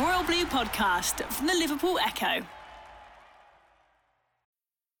 The Royal Blue Podcast from the Liverpool Echo.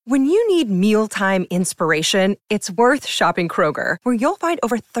 When you need mealtime inspiration, it's worth shopping Kroger, where you'll find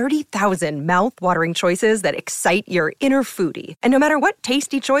over 30,000 mouth-watering choices that excite your inner foodie. And no matter what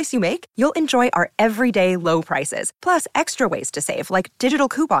tasty choice you make, you'll enjoy our everyday low prices, plus extra ways to save, like digital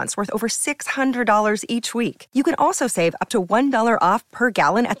coupons worth over $600 each week. You can also save up to $1 off per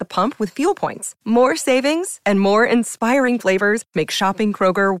gallon at the pump with fuel points. More savings and more inspiring flavors make shopping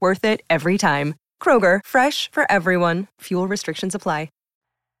Kroger worth it every time. Kroger, fresh for everyone. Fuel restrictions apply.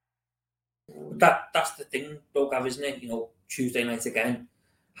 That's the thing, though, Gav, isn't it? Tuesday night again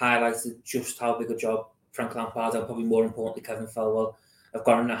highlighted just how big a job Frank Lampard, and probably more importantly Kevin Felwell, have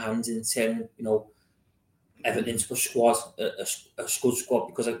got in their hands in turning, Everton into a squad, a good squad,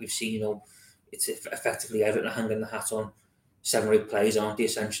 because like we've seen, it's effectively Everton hanging the hat on 7 or 8 players, aren't they,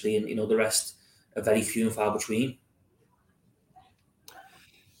 essentially, and the rest are very few and far between.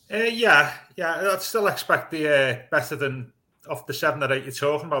 I'd still expect the better than of the 7 or 8 you're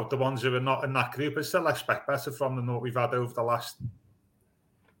talking about, the ones who are not in that group. I still expect better from them than what we've had over the last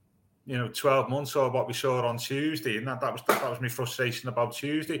 12 months, or what we saw on Tuesday. And that was my frustration about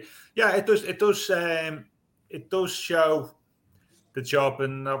Tuesday. Yeah, it does show the job,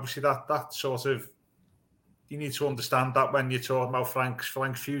 and obviously that sort of you need to understand that when you're talking about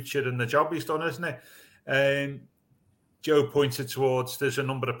Frank's future and the job he's done, isn't it? Joe pointed towards there's a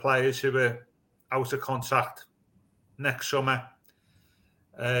number of players who are out of contract next summer.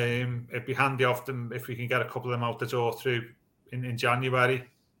 It'd be handy of them if we can get a couple of them out the door through in January.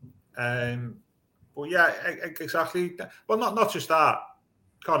 But yeah, exactly. Well, not just that,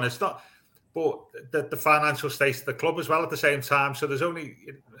 Connor. It's not, but the financial state of the club as well at the same time. So there's only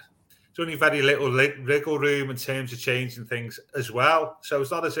very little wriggle room in terms of changing things as well. So it's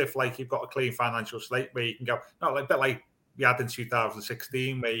not as if like you've got a clean financial slate where you can go, not like a bit like we had in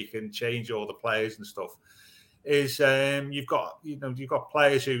 2016 where you can change all the players and stuff. Is you've got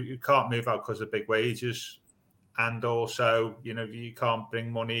players who can't move out because of big wages, and also you can't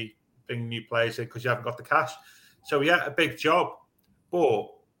bring new players in because you haven't got the cash. So yeah, a big job, but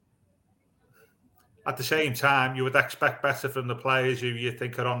at the same time, you would expect better from the players who you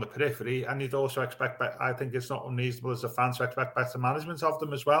think are on the periphery, and you'd also expect. I think it's not unreasonable as a fan to expect better management of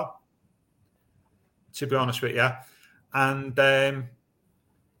them as well. To be honest with you, and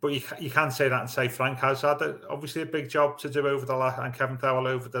but you can't say that and say Frank has had obviously a big job to do over the last, and Kevin Thowell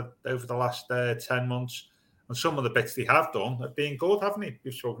over the last 10 months, and some of the bits they have done have been good, haven't they?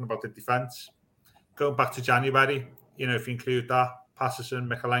 We've spoken about the defence going back to January. If you include that. Patterson,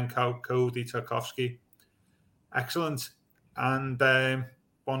 Mikalenko, Cody, Tarkovsky, excellent, and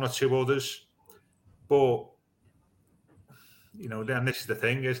one or two others. But then this is the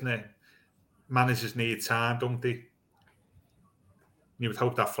thing, isn't it? Managers need time, don't they? You would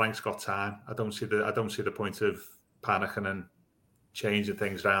hope that Frank's got time. I don't see the point of panicking and changing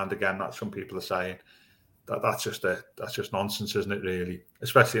things around again. That some people are saying that's just nonsense, isn't it? Really,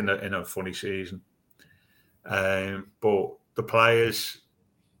 especially in a funny season. But the players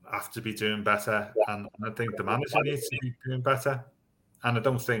have to be doing better, and I think the manager needs to be doing better. And I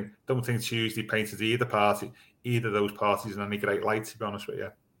don't think Tuesday painted either of those parties in any great light, to be honest with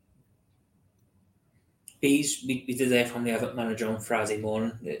you. We did hear from the Everton manager on Friday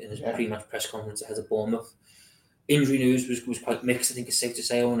morning in his pre-match press conference ahead of Bournemouth. Injury news was quite mixed. I think it's safe to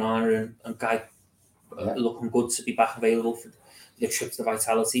say Onana and Guy are looking good to be back available for the trip to the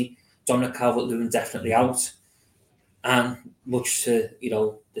Vitality. Dominic Calvert-Lewin definitely out. And much to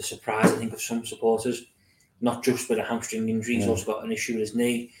the surprise, I think, of some supporters, not just with a hamstring injury, he's also got an issue with his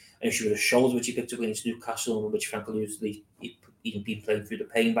knee, an issue with his shoulder, which he picked up against Newcastle, which Frank alludes to he'd been playing through the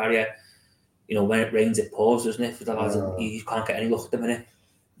pain barrier. When it rains, it pours, doesn't it? For the lads, you can't get any luck at the minute.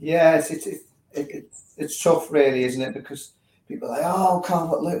 Yeah, it's tough, really, isn't it? Because people are like, "Oh,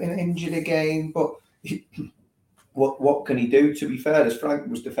 Calvert-Lewin injured again," but what can he do? To be fair, as Frank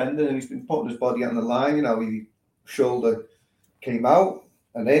was defending, and he's been putting his body on the line. He shoulder came out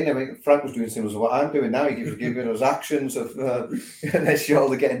and in. I mean, Frank was doing similar to what I'm doing now. He gives giving us actions of their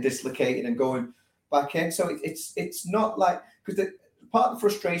shoulder getting dislocated and going back in. So it's not like, because part of the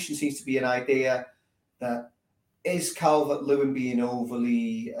frustration seems to be an idea that is Calvert-Lewin being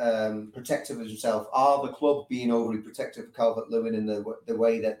overly protective of himself? Are the club being overly protective of Calvert-Lewin in the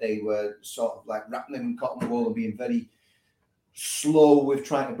way that they were sort of like wrapping him in cotton wool and being very slow with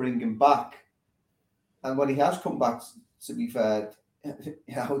trying to bring him back? And when he has come back, to be fair,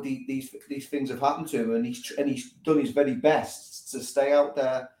 these things have happened to him, and he's done his very best to stay out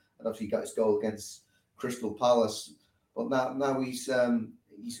there. And obviously, he got his goal against Crystal Palace, but now he's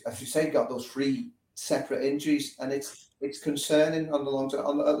as you say, got those 3 separate injuries, and it's concerning on the long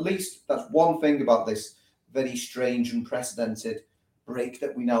term. At least that's one thing about this very strange and unprecedented break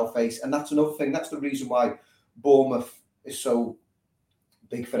that we now face, and that's another thing. That's the reason why Bournemouth is so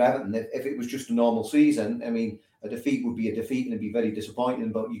big for Everton. If it was just a normal season, I mean, a defeat would be a defeat and it'd be very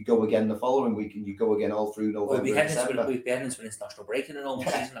disappointing, but you go again the following week and you go again all through November. We'd be heading into an international break in a normal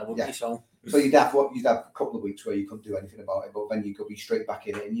season, I wouldn't be so. So you'd have a couple of weeks where you couldn't do anything about it, but then you could be straight back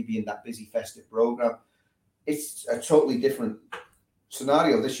in it and you'd be in that busy festive programme. It's a totally different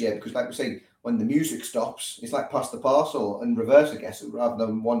scenario this year because, like we say, when the music stops, it's like pass the parcel and reverse, I guess, rather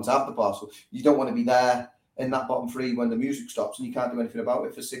than one to have the parcel. You don't want to be there in that bottom 3 when the music stops and you can't do anything about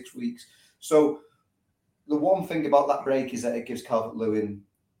it for 6 weeks. So the one thing about that break is that it gives Calvert-Lewin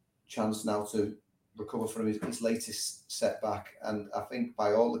a chance now to recover from his latest setback. And I think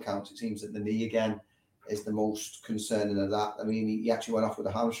by all accounts, it seems that the knee again is the most concerning of that. I mean, he actually went off with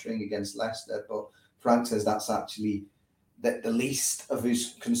a hamstring against Leicester, but Frank says that's actually the least of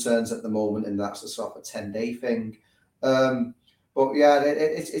his concerns at the moment, and that's a sort of a 10-day thing. But yeah,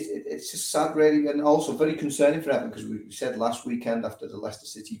 it's just sad, really, and also very concerning for Everton because we said last weekend after the Leicester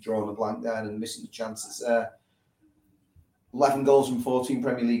City drawing a blank down and missing the chances there, 11 goals in 14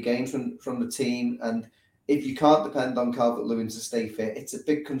 Premier League games from the team, and if you can't depend on Calvert-Lewin to stay fit, it's a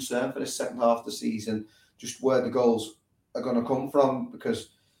big concern for the second half of the season. just where the goals are going to come from,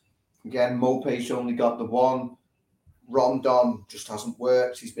 because again, Maupay's only got the one. Rondon just hasn't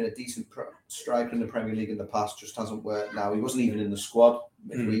worked. He's been a decent striker in the Premier League in the past, just hasn't worked now. He wasn't even in the squad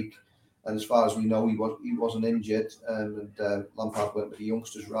midweek. And as far as we know, he wasn't injured. And Lampard went with the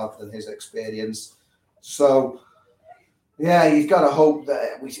youngsters rather than his experience. So, yeah, you've got to hope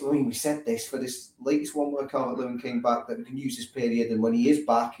that, we said this for this latest one where Calvert-Lewin came back, that we can use this period. And when he is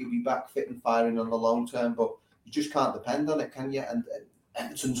back, he'll be back fit and firing on the long term. But you just can't depend on it, can you? And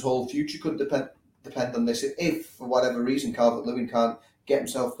Everton's whole future could depend on this. If, for whatever reason, Calvert-Lewin can't get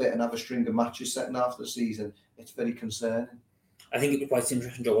himself fit and have a string of matches second half of the season, it's very concerning. I think it was quite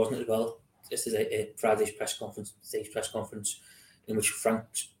interesting, Joe, wasn't it, as well? This is a Friday's press conference, today's press conference, in which Frank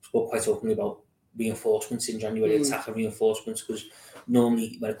spoke quite openly about reinforcements in January, attacking reinforcements, because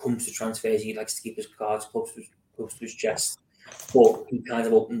normally when it comes to transfers, he likes to keep his cards close to his chest. But he kind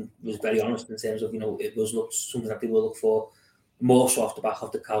of was very honest in terms of, it was something that they will look for, more so off the back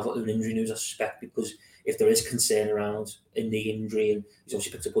of the Calvert-Lewin injury news, I suspect, because if there is concern around a knee injury, and he's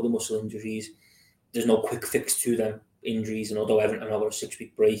obviously picked up other muscle injuries, there's no quick fix to them injuries. And although Everton have a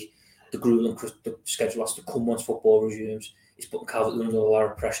 6-week break, the grueling schedule has to come once football resumes. It's putting Calvert-Lewin under a lot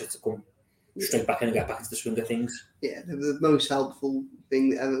of pressure to come straight back in and get back into the swing of things. Yeah, the most helpful thing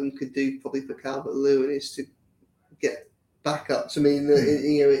that Everton could do probably for Calvert-Lewin is to get backups. I mean,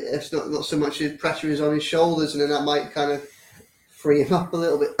 it's not so much his pressure is on his shoulders, and then that might kind of free him up a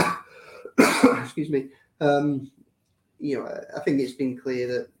little bit. Excuse me. I think it's been clear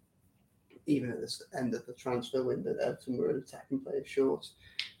that even at the end of the transfer window, Everton were an attacking player short.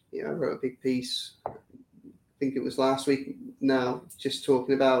 I wrote a big piece, I think it was last week now, just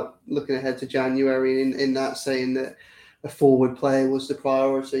talking about looking ahead to January, in that saying that a forward player was the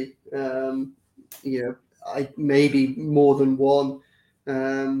priority. Maybe more than one.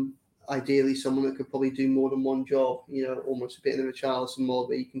 Ideally, someone that could probably do more than one job, almost a bit of a Richarlison mold,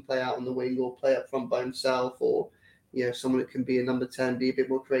 where you can play out on the wing or play up front by himself, or, someone that can be a number 10, be a bit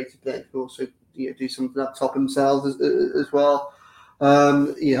more creative, but then can also, do something up top themselves as well. So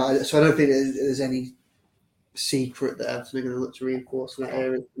I don't think there's any secret that Everton are going to look to reinforce in that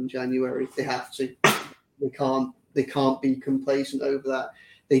area in January if they have to. They can't be complacent over that.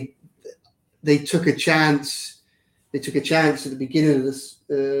 They took a chance. They took a chance at the beginning of this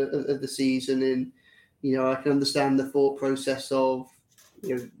of the season, and I can understand the thought process of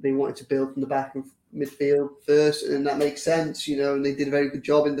they wanted to build from the back of midfield first, and that makes sense. And they did a very good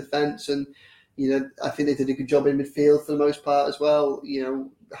job in defence, and I think they did a good job in midfield for the most part as well.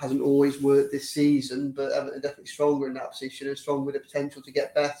 It hasn't always worked this season, but Everton are definitely stronger in that position and strong with the potential to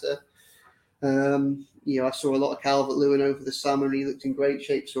get better. I saw a lot of Calvert-Lewin over the summer, and he looked in great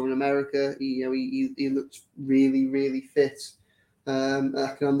shape. So in America, he looked really, really fit.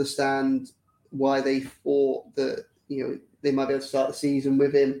 I can understand why they thought that they might be able to start the season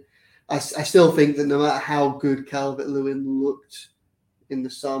with him. I still think that no matter how good Calvert-Lewin looked in the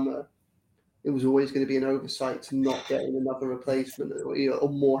summer, it was always going to be an oversight to not getting another replacement or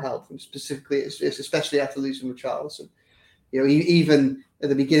more help from specifically, especially after losing Richarlison. Even at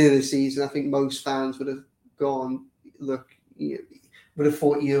the beginning of the season, I think most fans would have gone, look, would have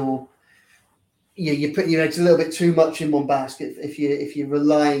thought you're putting your eggs a little bit too much in one basket if you're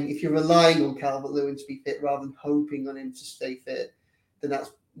relying on Calvert-Lewin to be fit rather than hoping on him to stay fit. Then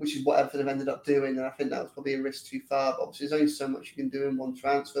which is what Everton have ended up doing, and I think that was probably a risk too far. But obviously, there's only so much you can do in one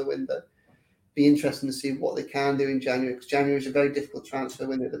transfer window. Be interesting to see what they can do in January, because January is a very difficult transfer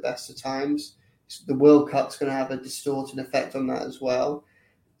window at the best of times. The World Cup's going to have a distorting effect on that as well.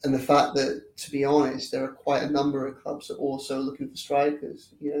 And the fact that, to be honest, there are quite a number of clubs that are also looking for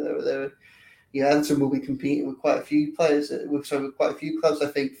strikers. Everton will be competing with quite a few players, with quite a few clubs, I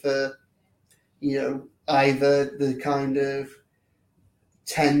think, for, either the kind of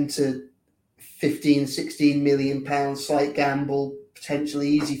 10 to 15, 16 million pounds slight gamble, potentially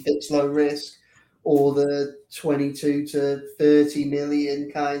easy fix, low risk, or the 22 to 30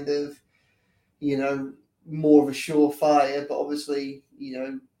 million kind of, more of a surefire, but obviously,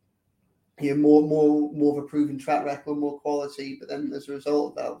 more of a proven track record, more quality. But then as a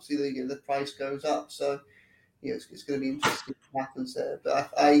result of that, obviously, the price goes up. So, it's going to be interesting what happens there.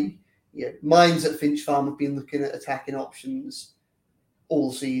 But minds at Finch Farm have been looking at attacking options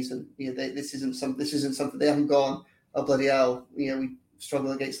all season. This isn't something they haven't gone, oh bloody hell, we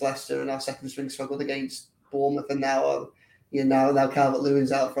struggled against Leicester and our second string struggled against Bournemouth, and now now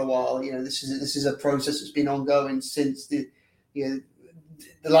Calvert-Lewin's out for a while. This is a process that's been ongoing since the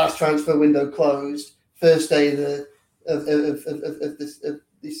last transfer window closed. First day of the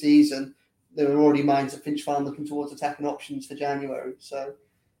season, there were already minds at Finch Farm looking towards attacking options for January. So,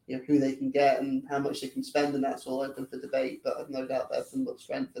 who they can get and how much they can spend, and that's all open for debate. But I've no doubt that Everton look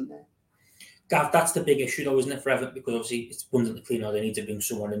strengthened there. Gav, that's the big issue, though, isn't it, for Everton? Because obviously it's abundantly clear now they need to bring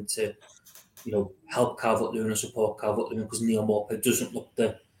someone in to, help Calvert-Lewin and support Calvert-Lewin, because Neal Maupay doesn't look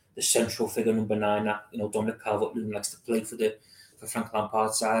the central figure number 9 that Dominic Calvert-Lewin likes to play for Frank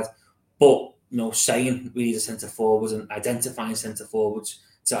Lampard's side. But saying we need a centre forward and identifying centre forwards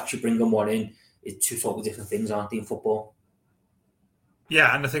to actually bring them one in is two totally different things, aren't they, in football?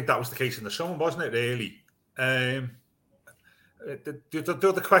 Yeah, and I think that was the case in the summer, wasn't it? Really. The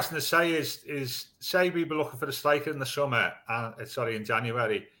other question to say is say we were looking for a striker in the summer, in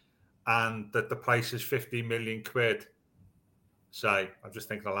January, and that the price is 15 million quid. Say, I'm just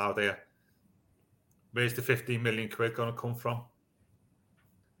thinking aloud here. Where's the 15 million quid going to come from?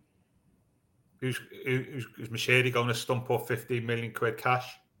 Is Moshiri going to stump up 15 million quid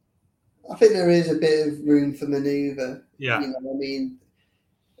cash? I think there is a bit of room for manoeuvre. Yeah.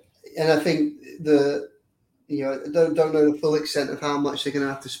 And I think I don't know the full extent of how much they're going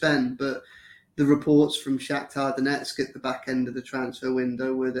to have to spend, but the reports from Shakhtar Donetsk at the back end of the transfer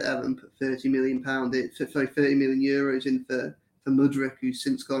window were that Everton put €30 million in for Mudryk, who's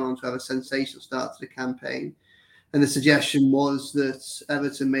since gone on to have a sensational start to the campaign. And the suggestion was that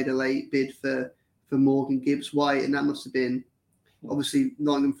Everton made a late bid for Morgan Gibbs-White, and that must have been, obviously,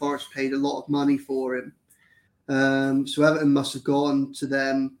 Nottingham Forest paid a lot of money for him. So Everton must have gone to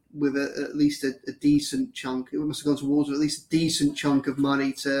them with at least a decent chunk. It must have gone towards at least a decent chunk of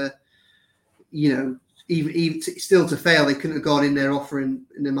money to, even still to fail. They couldn't have gone in there offering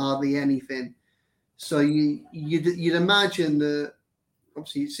them hardly anything. So you'd imagine that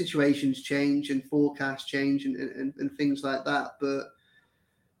obviously situations change and forecasts change and things like that. But,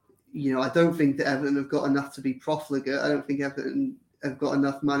 I don't think that Everton have got enough to be profligate. I don't think Everton have got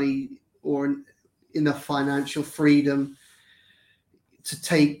enough money or enough financial freedom to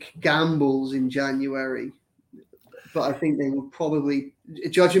take gambles in January. But I think they will probably,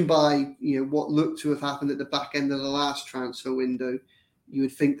 judging by what looked to have happened at the back end of the last transfer window, you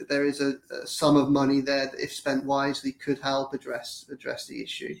would think that there is a sum of money there that, if spent wisely, could help address the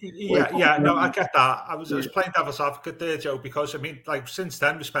issue. No, I get that. I was playing devil's advocate there, Joe, because since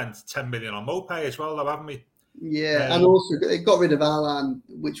then we spent 10 million on Maupay as well, though, haven't we? Yeah, and also they got rid of Alan,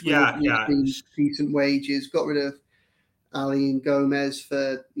 which would have been decent wages. Got rid of Ali and Gomez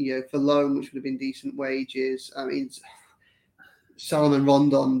for loan, which would have been decent wages. I mean, Salomon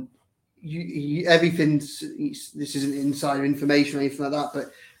Rondon. Everything. This isn't insider information or anything like that,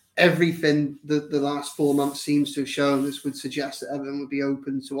 but everything the last 4 months seems to have shown this would suggest that Everton would be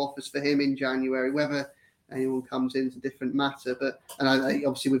open to offers for him in January. Whether anyone comes in is a different matter. But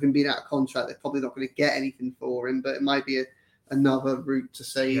obviously with him being out of contract, they're probably not going to get anything for him. But it might be another route to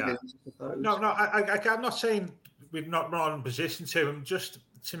save him. I suppose. No, I'm not saying we're not in position to him. Just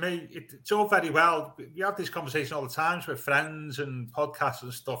to me, it's all very well. We have these conversations all the time with friends and podcasts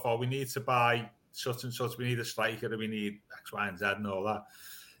and stuff. Or we need to buy such and such. We need a striker. We need X, Y, and Z, and all that.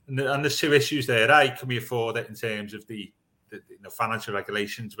 And there's two issues there. Can we afford it in terms of the financial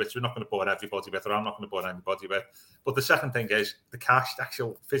regulations, which we're not going to bore everybody with, or I'm not going to bore anybody with. But the second thing is the cash, the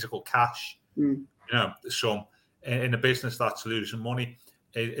actual physical cash. The sum in a business that's losing money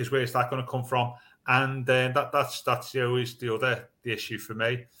is where's that going to come from? And that's always the issue for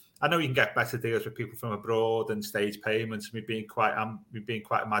me. I know you can get better deals with people from abroad and stage payments. We've been quite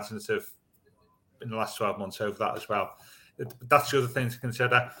imaginative in the last 12 months over that as well. That's the other thing to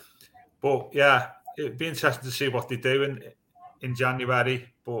consider. But yeah, it'd be interesting to see what they do in January.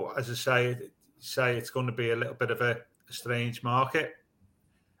 But as I say it's going to be a little bit of a strange market.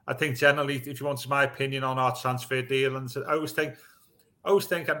 I think generally, if you want my opinion on our transfer deal, and I always think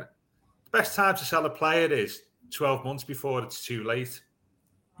the best time to sell a player is 12 months before it's too late.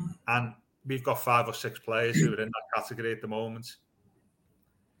 And we've got 5 or 6 players who are in that category at the moment.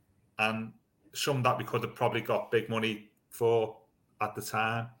 And some that we could have probably got big money for at the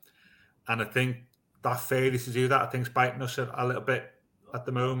time. And I think that failure to do that, I think, is biting us a little bit at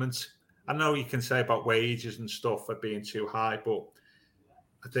the moment. I know you can say about wages and stuff are being too high, but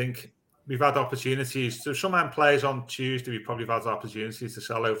I think we've had opportunities. So some players on Tuesday, we probably have had opportunities to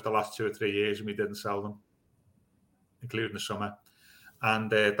sell over the last 2 or 3 years, and we didn't sell them, including the summer. And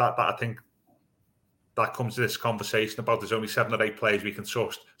that I think that comes to this conversation about there's only 7 or 8 players we can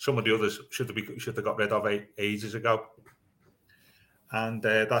trust. Some of the others should have got rid of ages ago. And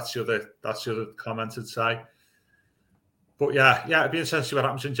that's the other comment I'd say. But yeah, it'd be interesting to see what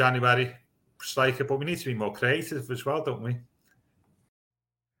happens in January. Striker, but we need to be more creative as well, don't we?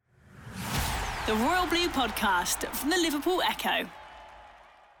 The Royal Blue Podcast from the Liverpool Echo.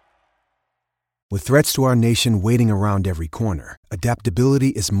 With threats to our nation waiting around every corner,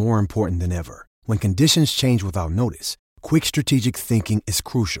 adaptability is more important than ever. When conditions change without notice, quick strategic thinking is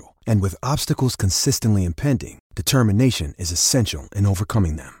crucial. And with obstacles consistently impending, determination is essential in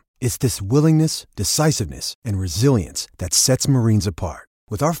overcoming them. It's this willingness, decisiveness, and resilience that sets Marines apart.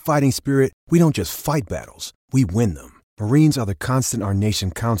 With our fighting spirit, we don't just fight battles, we win them. Marines are the constant our nation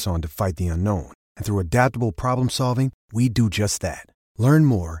counts on to fight the unknown. And through adaptable problem solving, we do just that. Learn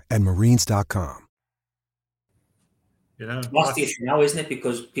more at marines.com. You know, that's the issue now, isn't it?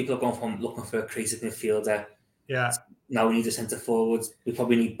 Because people are going from looking for a creative midfielder. Yeah. Now we need a centre forward. We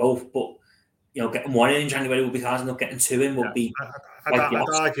probably need both, but getting one in January will be hard enough. Getting two in will be. I'd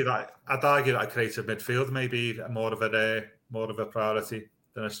argue that a creative midfield may be more of a priority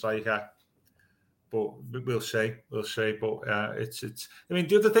than a striker. But we'll see. But it's. I mean,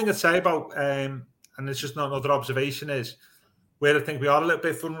 the other thing I'd say about and it's just not another observation is where I think we are a little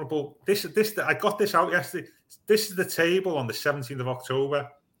bit vulnerable. This I got this out yesterday. This is the table on the 17th of October,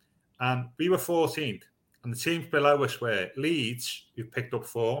 and we were 14th, and the teams below us were Leeds, who picked up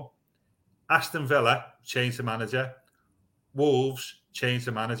 4, Aston Villa changed the manager, Wolves changed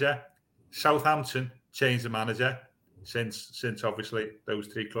the manager, Southampton changed the manager since obviously those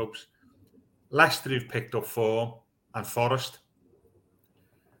 3 clubs. Leicester who've picked up 4, and Forest.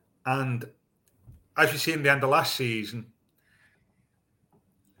 And as we see in the end of last season,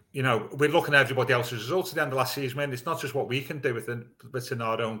 we're looking at everybody else's results at the end of last season. I mean, it's not just what we can do within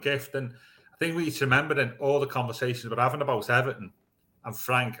our own gift. And I think we need to remember in all the conversations we're having about Everton and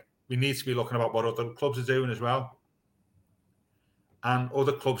Frank, we need to be looking about what other clubs are doing as well. And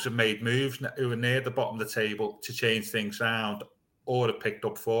other clubs have made moves who are near the bottom of the table to change things around or have picked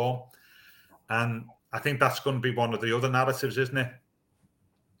up 4. And I think that's going to be one of the other narratives, isn't it?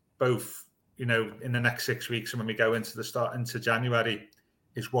 Both, in the next 6 weeks and when we go into January,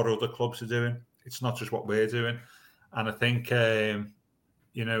 is what other clubs are doing. It's not just what we're doing. And I think, that'll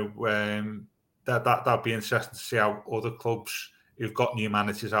be interesting to see how other clubs who've got new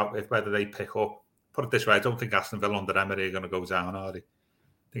managers out with, whether they pick up. Put it this way, I don't think Aston Villa under Emery are going to go down, are they? I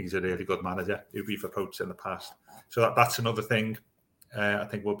think he's a really good manager who we've approached in the past. So that's another thing. I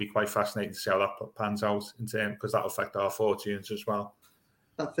think will be quite fascinating to see how that pans out in terms, because that'll affect our fortunes as well.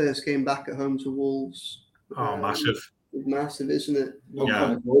 That first game back at home to Wolves. Massive. Massive, isn't it? No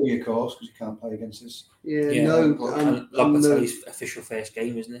continuity, of course, because you can't play against us. Lopet's official first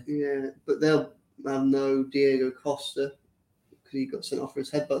game, isn't it? Yeah, but they'll have no Diego Costa because he got sent off for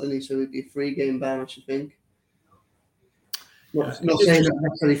his headbutt, didn't he? So it'd be a 3-game ban, I should think. Not saying that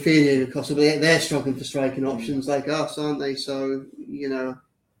necessarily fear Diego Costa, but they're struggling for striking options like us, aren't they? So, they're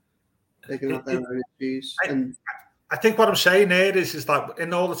going to have their own issues. I think what I'm saying here is that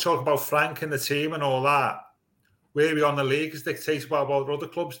in all the talk about Frank and the team and all that, where we are in the league is dictated by what other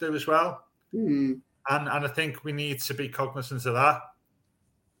clubs do as well. Mm. And I think we need to be cognizant of that,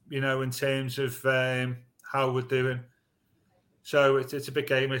 in terms of how we're doing. So it's a big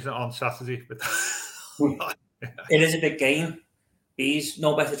game, isn't it, on Saturday? It is a big game. Bees,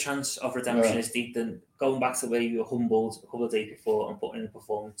 no better chance of redemption is deep than going back to where you were humbled a couple of days before and putting in a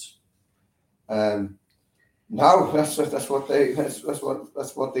performance. No, that's what they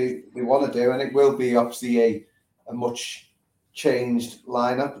want to do, and it will be obviously a much changed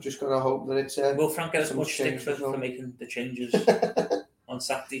lineup. We're just going to hope that it's. Will Frank get as much stick for making the changes on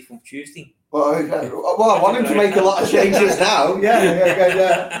Saturday from Tuesday? Well, I want him to make a lot of changes now.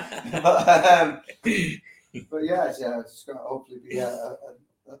 Yeah. But it's going to hopefully be a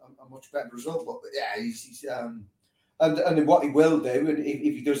much better result. But he's and what he will do, and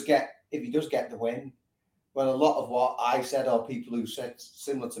if he does get the win. Well, a lot of what I said, or people who said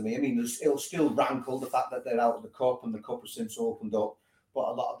similar to me, I mean, it'll still rankle the fact that they're out of the cup and the cup has since opened up. But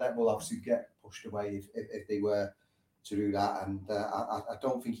a lot of them will obviously get pushed away if they were to do that. And I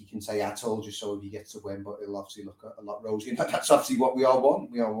don't think he can say, I told you so if he gets a win, but it'll obviously look a lot rosy. And that's obviously what we all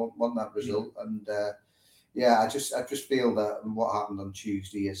want. We all want that result. And I just feel that what happened on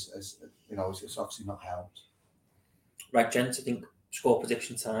Tuesday is it's obviously not helped. Right, gents, I think score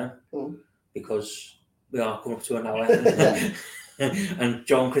prediction time because we are coming up to an hour. And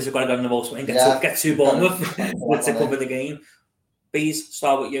John and Chris have got to go in the most and get to Bournemouth to cover the game. Bees,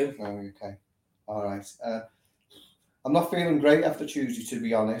 start with you. Okay. All right. I'm not feeling great after Tuesday, to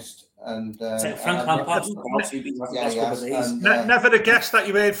be honest. And Frank Lampard, never have guessed that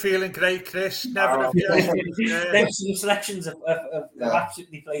you weren't feeling great, Chris. Never have guessed. There's some selections have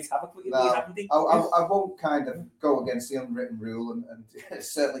absolutely played havoc with you, haven't they? I won't kind of go against the unwritten rule and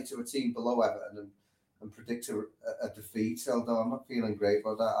certainly to a team below Everton and predict a defeat. Although I'm not feeling great,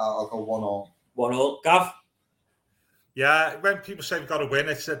 but I'll go 1-1. 1-1. Gav? Yeah, when people say we've got to win,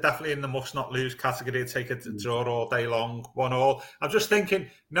 it's definitely in the must not lose category. Take a draw all day long, 1-1. I'm just thinking,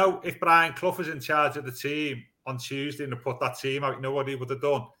 if Brian Clough was in charge of the team on Tuesday and put that team out, you know what he would have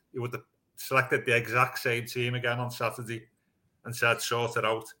done? He would have selected the exact same team again on Saturday and said, sort it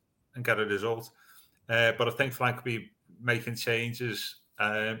out and get a result. But I think Frank will be making changes.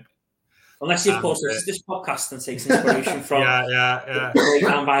 Unless he posts this podcast and takes inspiration from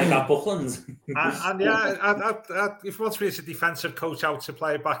down by that Buckland. If he wants me as a defensive coach out to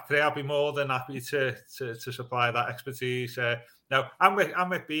play back three, I'll be more than happy to supply that expertise. No, I'm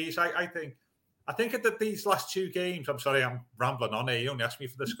with Bees. I think that these last two games, I'm sorry, I'm rambling on here. You only asked me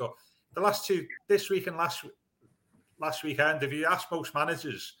for the score. The last two, this week and last weekend, if you ask most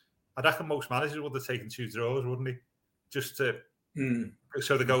managers, I reckon most managers would have taken 2 draws, wouldn't he? Just to...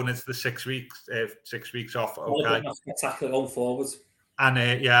 So they're going into the 6 weeks off. Okay, spectacular going forwards. And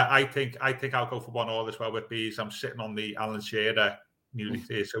I think I'll go for 1-1 as well with Bees. I'm sitting on the Alan Shearer newly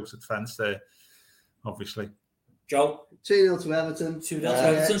clear-shouted defence there, obviously. Joe? 2-0 to Everton. 2-0 to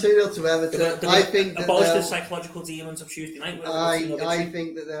Everton. 2-0 to Everton. I think that abolish the psychological demons of Tuesday night. I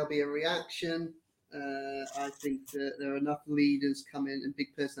think that there'll be a reaction. I think that there are enough leaders coming and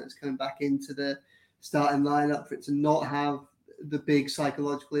big personalities coming back into the starting lineup for it to not have the big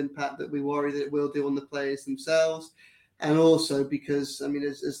psychological impact that we worry that it will do on the players themselves. And also because,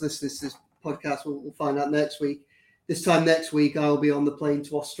 as listeners to this podcast, we'll find out next week. This time next week, I'll be on the plane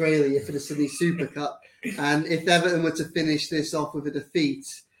to Australia for the Sydney Super Cup. And if Everton were to finish this off with a defeat,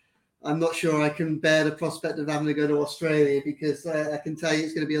 I'm not sure I can bear the prospect of having to go to Australia, because I can tell you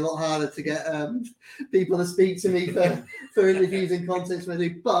it's going to be a lot harder to get people to speak to me for interviews and content when I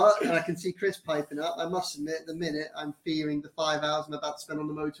do. But I can see Chris piping up. I must admit, at the minute, I'm fearing the 5 hours I'm about to spend on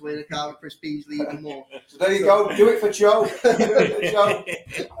the motorway in a car with Chris Beasley even more. So there you go. Do it for Joe. What do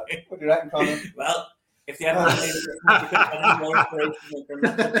you reckon, Colin? Well, if you haven't any more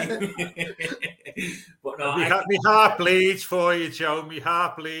inspiration, but no, my heart bleeds for you, Joe. My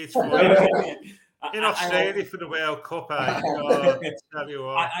heart bleeds for you. In Australia for the World Cup, I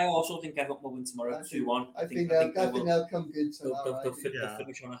also think Everton will win tomorrow 2-1. I think they'll come good tomorrow. They'll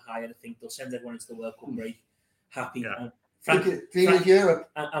finish on a high, and I think they'll send everyone into the World Cup break happy. Yeah. Frank, Europe.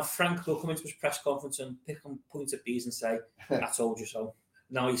 And Frank will come into his press conference and pick on points at Bees and say, "I told you so."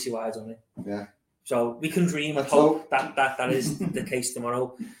 Now you see why I done it. Yeah. So we can dream and hope that is the case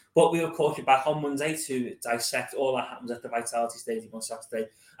tomorrow. But we will call you back on Monday to dissect all that happens at the Vitality Stadium on Saturday.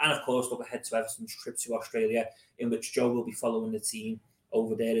 And of course, look ahead to Everton's trip to Australia, in which Joe will be following the team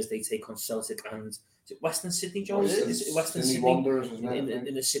over there as they take on Celtic and is it Western Sydney, Joe? Is it Western Sydney Wanderers,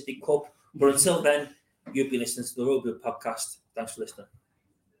 in the Sydney Cup? But until then, you've been listening to the Royal Blue Podcast. Thanks for listening.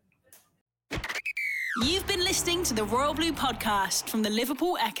 You've been listening to the Royal Blue Podcast from the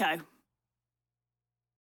Liverpool Echo.